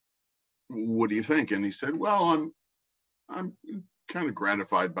 What do you think? And he said, well, I'm kind of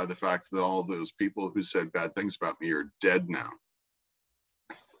gratified by the fact that all of those people who said bad things about me are dead now.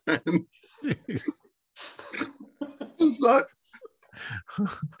 Just thought,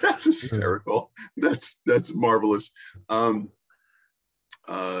 that's hysterical. That's marvelous.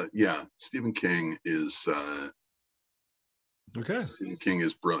 Yeah, Stephen King is okay. Stephen King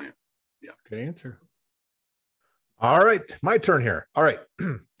is brilliant. Yeah. Good answer. All right, my turn here. All right,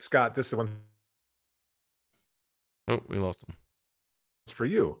 Scott, this is one. Oh, we lost him. It's for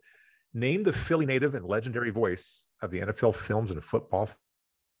you. Name the Philly native and legendary voice of the NFL films and football.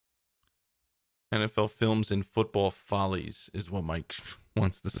 NFL films and football follies is what Mike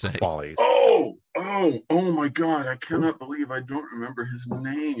wants to say. Follies. Oh my God. I cannot believe I don't remember his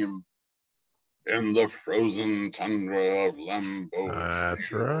name. In the frozen tundra of Lambeau.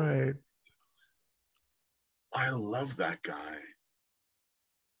 That's right. I love that guy.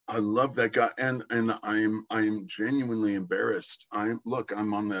 I love that guy, and I'm genuinely embarrassed. I'm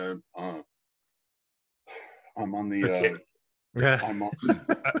on the Okay. I'm on,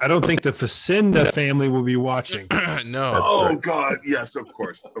 I don't think the Facinda family will be watching. No. oh right. God, yes, of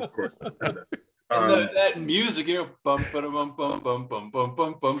course. And that music, bum bum bum bum bum bum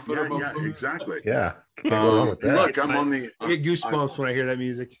bum bum. Yeah, exactly. Yeah, can't go wrong with that. Look, I'm on the. I get goosebumps when I hear that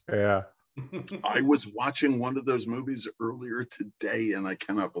music. Yeah. I was watching one of those movies earlier today, and I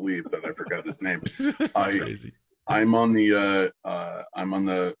cannot believe that I forgot his name. Crazy. I'm on the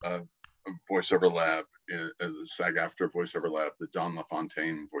voiceover lab, the SAG-AFTRA voiceover lab, the Don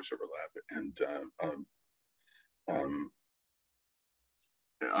LaFontaine voiceover lab, and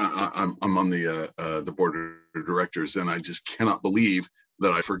I'm on the board of directors, and I just cannot believe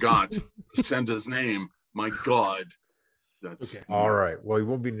that I forgot to send his name. My God. That's okay. All right. Well, we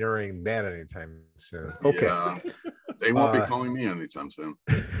won't be narrating that anytime soon. Okay. Yeah, they won't be calling me anytime soon.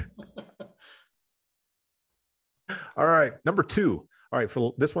 All right. Number 2. All right.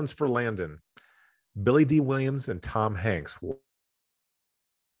 For this one's for Landon. Billy D. Williams and Tom Hanks.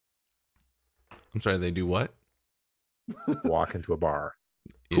 I'm sorry, they do what? Walk into a bar.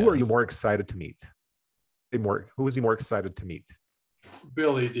 Yeah. Who are you more excited to meet? Who is he more excited to meet?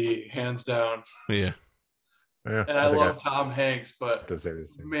 Billy D, hands down. Yeah. Yeah, and I love Tom Hanks, but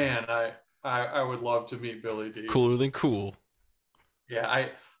man, I would love to meet Billy D. Cooler than cool. Yeah,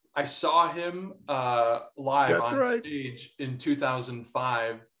 I saw him live on stage in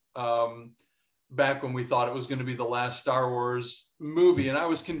 2005, back when we thought it was going to be the last Star Wars movie, and I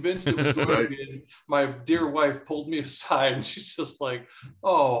was convinced it was going to be. And my dear wife pulled me aside, and she's just like,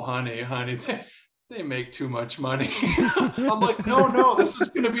 "Oh, honey, they make too much money." I'm like, no, this is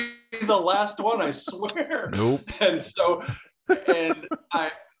going to be the last one, I swear. Nope. And so,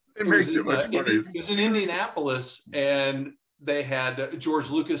 it was in Indianapolis, and they had George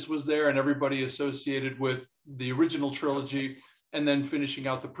Lucas was there, and everybody associated with the original trilogy, and then finishing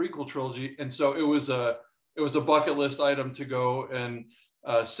out the prequel trilogy. And so it was a bucket list item to go and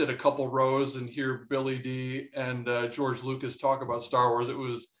sit a couple rows and hear Billy D and George Lucas talk about Star Wars.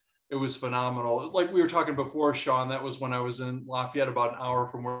 It was phenomenal. Like we were talking before, Sean, that was when I was in Lafayette, about an hour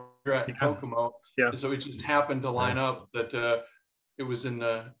from where we're at in Kokomo. Yeah. And so it just happened to line up that it was in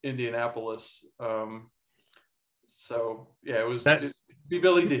Indianapolis. So yeah, it'd be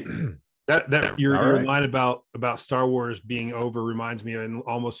Billy D. That your line about Star Wars being over reminds me of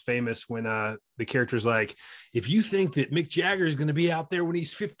Almost Famous, when the character's like, if you think that Mick Jagger is going to be out there when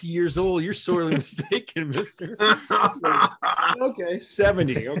he's 50 years old, you're sorely mistaken, mister. Okay,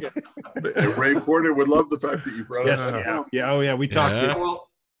 70. Okay. Ray Porter would love the fact that you brought it up. Yeah. Oh yeah, we talked. Well,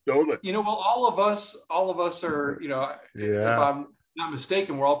 totally. All of us are, if I'm not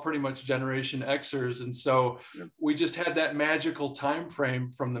mistaken, we're all pretty much Generation Xers, and so we just had that magical time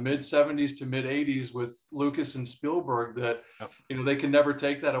frame from the mid 70s to mid 80s with Lucas and Spielberg that they can never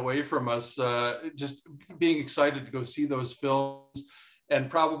take that away from us. Just being excited to go see those films, and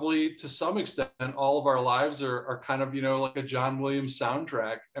probably to some extent all of our lives are kind of like a John Williams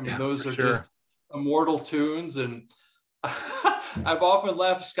soundtrack. I mean, those are just immortal tunes. And I've often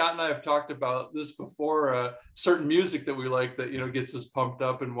laughed, Scott and I have talked about this before, certain music that we like that, gets us pumped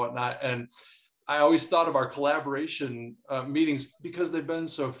up and whatnot. And I always thought of our collaboration meetings, because they've been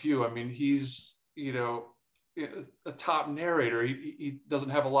so few. I mean, he's, a top narrator. He doesn't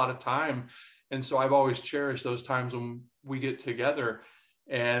have a lot of time. And so I've always cherished those times when we get together.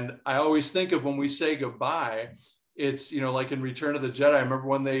 And I always think of when we say goodbye, it's, like in Return of the Jedi, I remember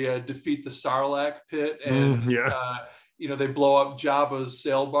when they defeat the Sarlacc pit and, they blow up Jabba's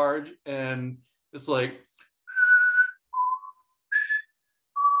sail barge, and it's like,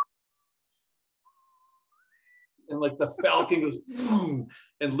 and like the Falcon goes,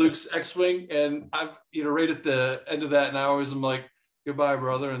 and Luke's X-Wing, and I'm, right at the end of that, and I always am like, goodbye,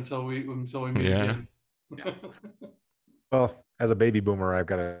 brother, until we meet again. Well, as a baby boomer, I've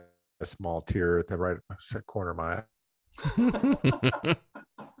got a small tear at the right corner of my eye.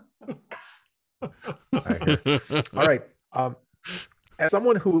 All right. As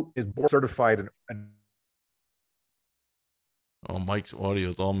someone who is board certified and Mike's audio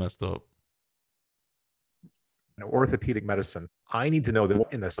is all messed up. orthopedic medicine. I need to know that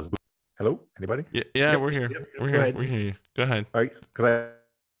in this. Hello, anybody? Yeah, Yep, we're here. yep, We're go here. ahead. We're here. Go ahead. Because I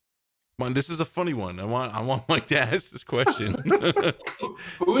Come on, this is a funny one. I want Mike to ask this question. Who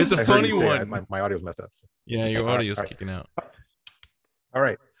It's is a I heard funny you say one. my audio's messed up. So. Yeah, your All right, audio's all right. kicking out. All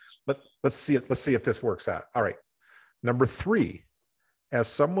right. Let's see if this works out. All right. Number 3, as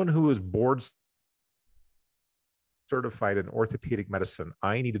someone who is board certified in orthopedic medicine,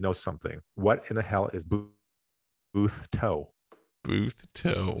 I need to know something. What in the hell is booth toe? Booth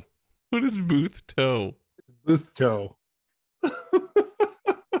toe. What is booth toe? Booth toe.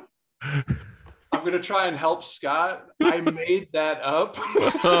 I'm going to try and help Scott. I made that up.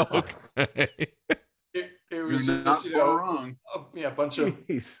 Okay. It was You're not just, far wrong. a bunch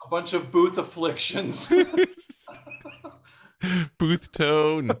Jeez. of booth afflictions. Booth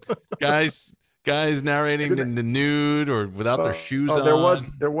toe and guys narrating in the nude or without their shoes on. There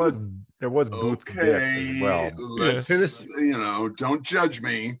was booth dick as well. Let's don't judge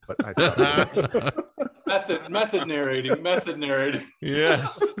me. But I thought, method narrating.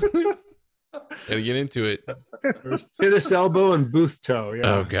 Yes. Gotta get into it. There's tennis elbow and booth toe.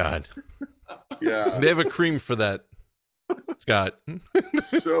 Yeah. Oh God. Yeah. They have a cream for that, Scott.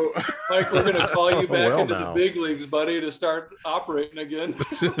 So, Mike, we're going to call you back into now. the big leagues, buddy, to start operating again.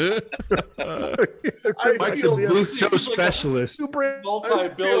 Mike's a booth toe specialist.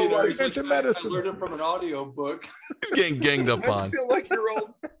 Multi-billionaire. Prevention I medicine. learned it from an audio book. He's getting ganged up I on. feel like you're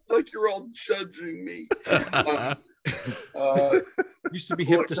all judging me. Used to be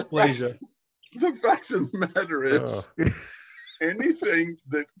hip dysplasia. The fact of the matter is, anything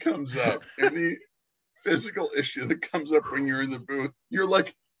that comes up, any physical issue that comes up when you're in the booth, you're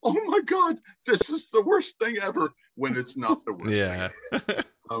like, oh my God, this is the worst thing ever, when it's not the worst thing.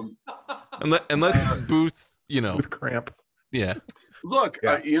 Unless it's booth, Booth cramp. Yeah. Look,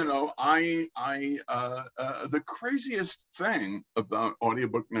 Yeah. The craziest thing about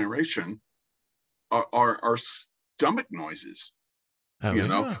audiobook narration are stomach noises. Oh,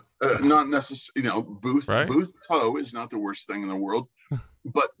 yeah. Not necessarily, booth toe is not the worst thing in the world,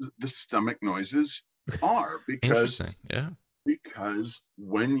 but the stomach noises are, because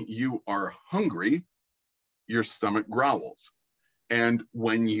when you are hungry, your stomach growls, and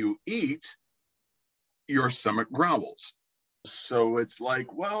when you eat, your stomach growls. So it's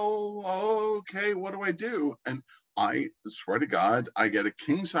like, well, okay, what do I do? And I swear to God, I get a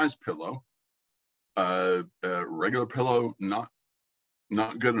king size pillow, a regular pillow, not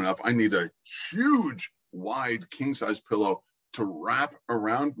good enough. I need a huge, wide king size pillow to wrap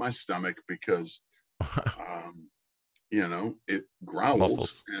around my stomach, because, it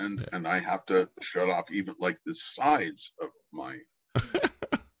growls, and I have to shut off even like the sides of my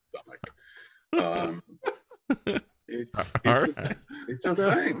stomach. It's a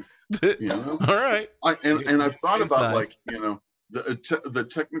thing, All right. and I've thought about the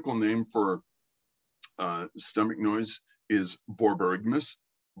technical name for stomach noise is borborygmus,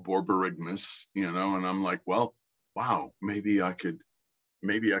 and I'm like, well, wow, maybe I could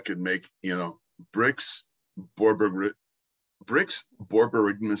make, Bricks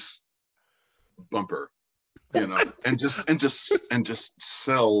borborygmus bumper, and just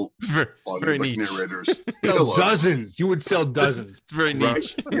sell audiobook narrators Sell dozens. You would sell dozens. It's very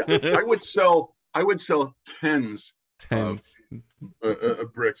niche. Right? Yeah, I would sell tens of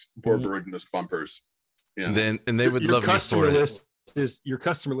Bricks borborygmus bumpers. And they would Your love customer you for list your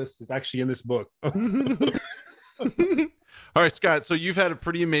customer list is actually in this book. it. All right, Scott. So you've had a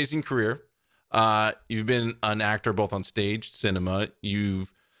pretty amazing career. You've been an actor both on stage, cinema.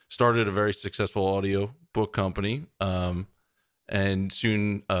 You've started a very successful audio book company, and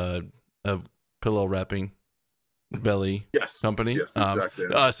soon a pillow wrapping belly company. Yes, exactly.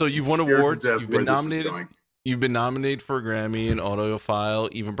 So you've won awards. You've been nominated. You've been nominated for a Grammy, an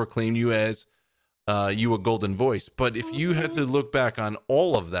audiophile, even proclaimed you as you a golden voice. But if you had to look back on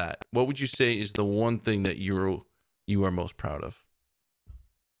all of that, what would you say is the one thing that you are most proud of?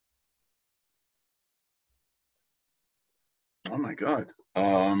 Oh my God.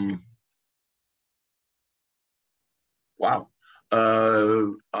 Wow.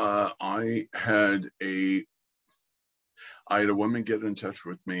 I had a woman get in touch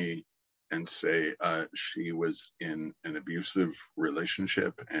with me and say she was in an abusive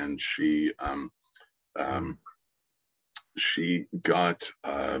relationship, and she got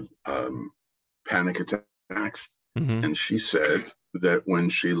panic attacks. Mm-hmm. And she said that when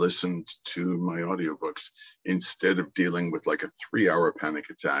she listened to my audiobooks, instead of dealing with like a 3-hour panic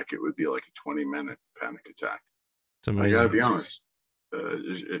attack, it would be like a 20-minute panic attack. I gotta be honest.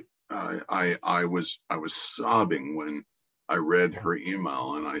 I was sobbing when I read her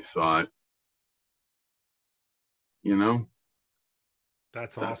email, and I thought, you know,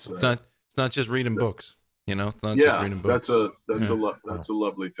 that's awesome. It's not just reading books, you know. It's not just reading books. That's a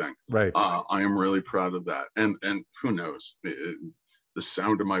lovely thing. Right. I am really proud of that. And who knows, the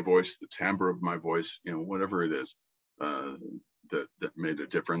sound of my voice, the timbre of my voice, you know, whatever it is, that made a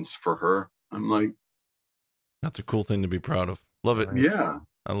difference for her. I'm like, that's a cool thing to be proud of. Love it. Yeah,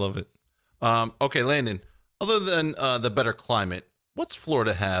 I love it. Okay, Landon. Other than the better climate, what's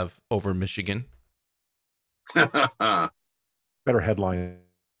Florida have over Michigan? Better headlines.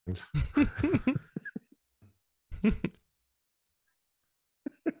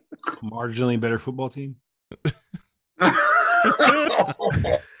 Marginally better football team.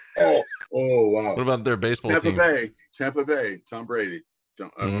 oh, wow. What about their baseball team? Tampa Bay, Tom Brady. I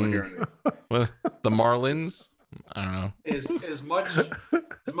don't want to hear anything. Well, the Marlins. I don't know. As much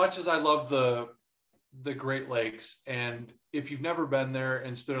as I love the Great Lakes, and if you've never been there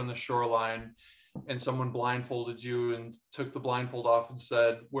and stood on the shoreline and someone blindfolded you and took the blindfold off and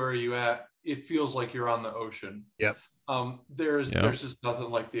said, "Where are you at?" It feels like you're on the ocean. Yep. There's just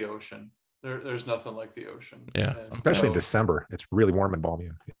nothing like the ocean. There's nothing like the ocean. Yeah. And especially in December. It's really warm and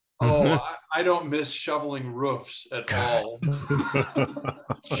balmy. I don't miss shoveling roofs at all.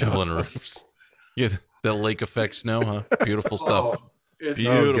 Shoveling roofs. Yeah, the lake effect snow, huh? Beautiful stuff.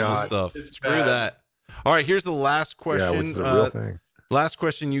 Beautiful stuff. Screw that. All right, here's the last question. Yeah, which is a real thing. Last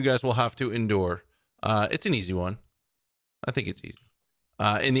question you guys will have to endure. It's an easy one. I think it's easy.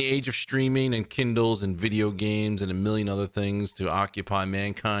 In the age of streaming and Kindles and video games and a million other things to occupy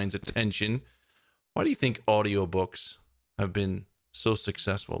mankind's attention, why do you think audiobooks have been so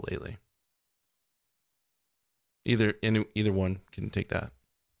successful lately? Either one can take that.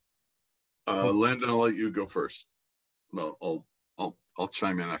 Landon, I'll let you go first. No, I'll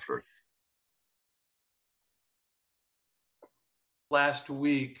chime in after. Last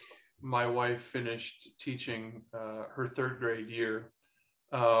week, my wife finished teaching her third grade year,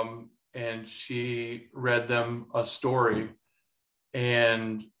 and she read them a story.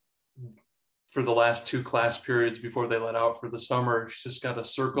 And for the last 2 class periods before they let out for the summer, she just got a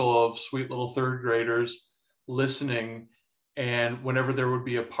circle of sweet little third graders listening. And whenever there would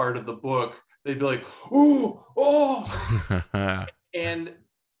be a part of the book, they'd be like, "Ooh, oh." And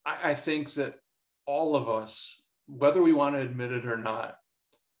I think that all of us, whether we want to admit it or not,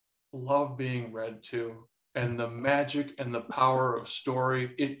 love being read to. And the magic and the power of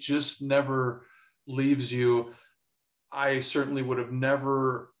story, it just never leaves you. I certainly would have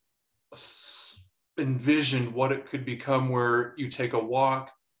never envisioned what it could become, where you take a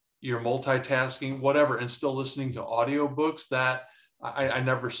walk, you're multitasking, whatever, and still listening to audiobooks. That I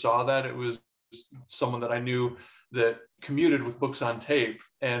never saw that. It was someone that I knew that commuted with books on tape,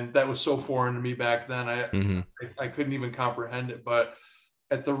 and that was so foreign to me back then. I couldn't even comprehend it. But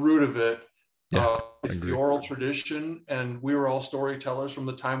at the root of it, it's the oral tradition, and we were all storytellers from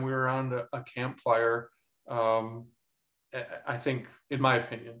the time we were around a campfire. I think, in my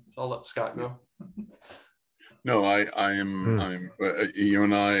opinion, I'll let Scott go. No, I am. You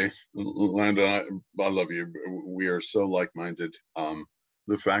and I, Landon, I love you. We are so like-minded.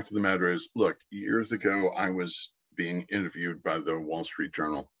 The fact of the matter is, look, years ago, I was being interviewed by the Wall Street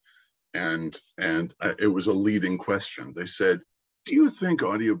Journal, and it was a leading question. They said, "Do you think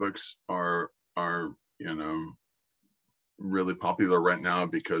audiobooks are really popular right now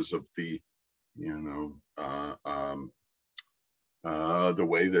because of the the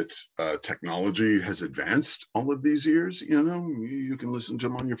way that technology has advanced all of these years? You can listen to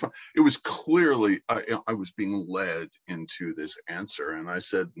them on your phone." It was clearly, I was being led into this answer, and I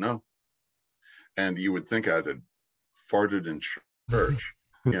said no. And you would think I'd have farted in church.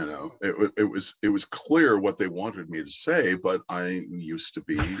 It was clear what they wanted me to say, but I used to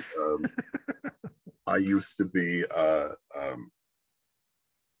be I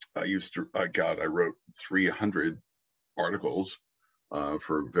wrote 300 articles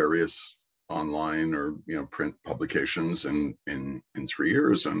for various online or print publications in 3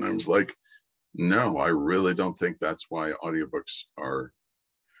 years, and I was like, no, I really don't think that's why audiobooks are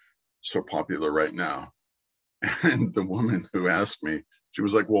so popular right now. And the woman who asked me, she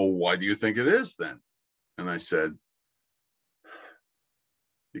was like, "Well, why do you think it is then?" And I said,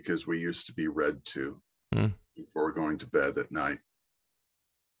 because we used to be read to before going to bed at night,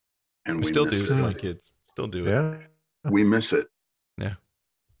 and we still do. It. My kids still do it. Yeah, we miss it. Yeah.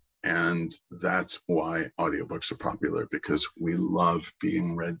 And that's why audiobooks are popular, because we love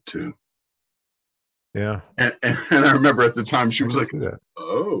being read to. Yeah. And I remember at the time she was like, that.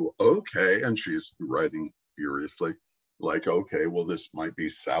 "Oh, okay." And she's writing furiously, like, "Okay, well, this might be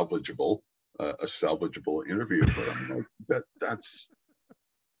salvageable, a salvageable interview." But I'm like, that's.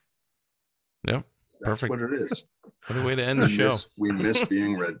 Yeah. That's what it is. What a way to end the show. We miss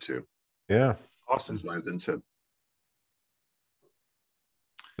being read to. Yeah. Awesome. As Landon said.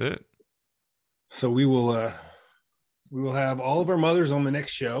 That's it. So we will have all of our mothers on the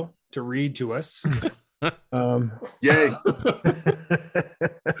next show to read to us. Yay.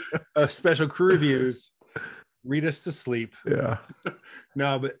 Special crew reviews. Read us to sleep. Yeah.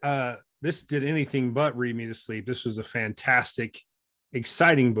 No, but this did anything but read me to sleep. This was a fantastic,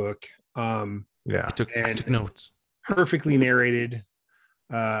 exciting book. Yeah. I took notes. Perfectly narrated.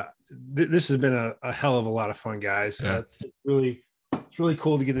 This has been a hell of a lot of fun, guys. Yeah. It's really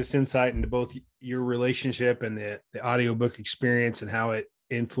cool to get this insight into both your relationship and the audiobook experience and how it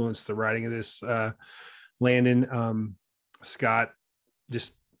influenced the writing of this. Landon, Scott,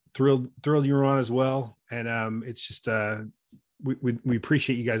 just thrilled you were on as well. And it's just we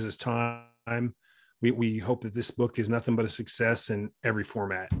appreciate you guys' time. We hope that this book is nothing but a success in every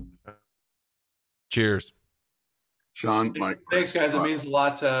format. Cheers. Sean, Mike. Thanks, guys. It means a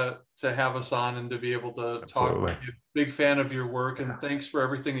lot to have us on and to be able to talk with you. Big fan of your work, and thanks for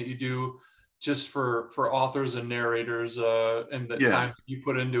everything that you do just for authors and narrators and the time you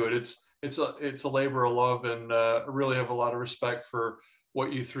put into it. It's a labor of love, and I really have a lot of respect for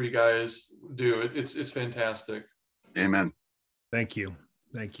what you three guys do. It's fantastic. Amen. Thank you.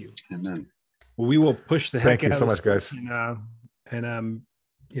 Amen. Well, we will push the heck. Thank you so much, guys. And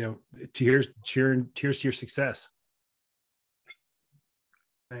cheers to your success.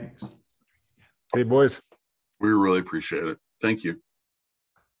 Thanks. Hey, boys. We really appreciate it. Thank you.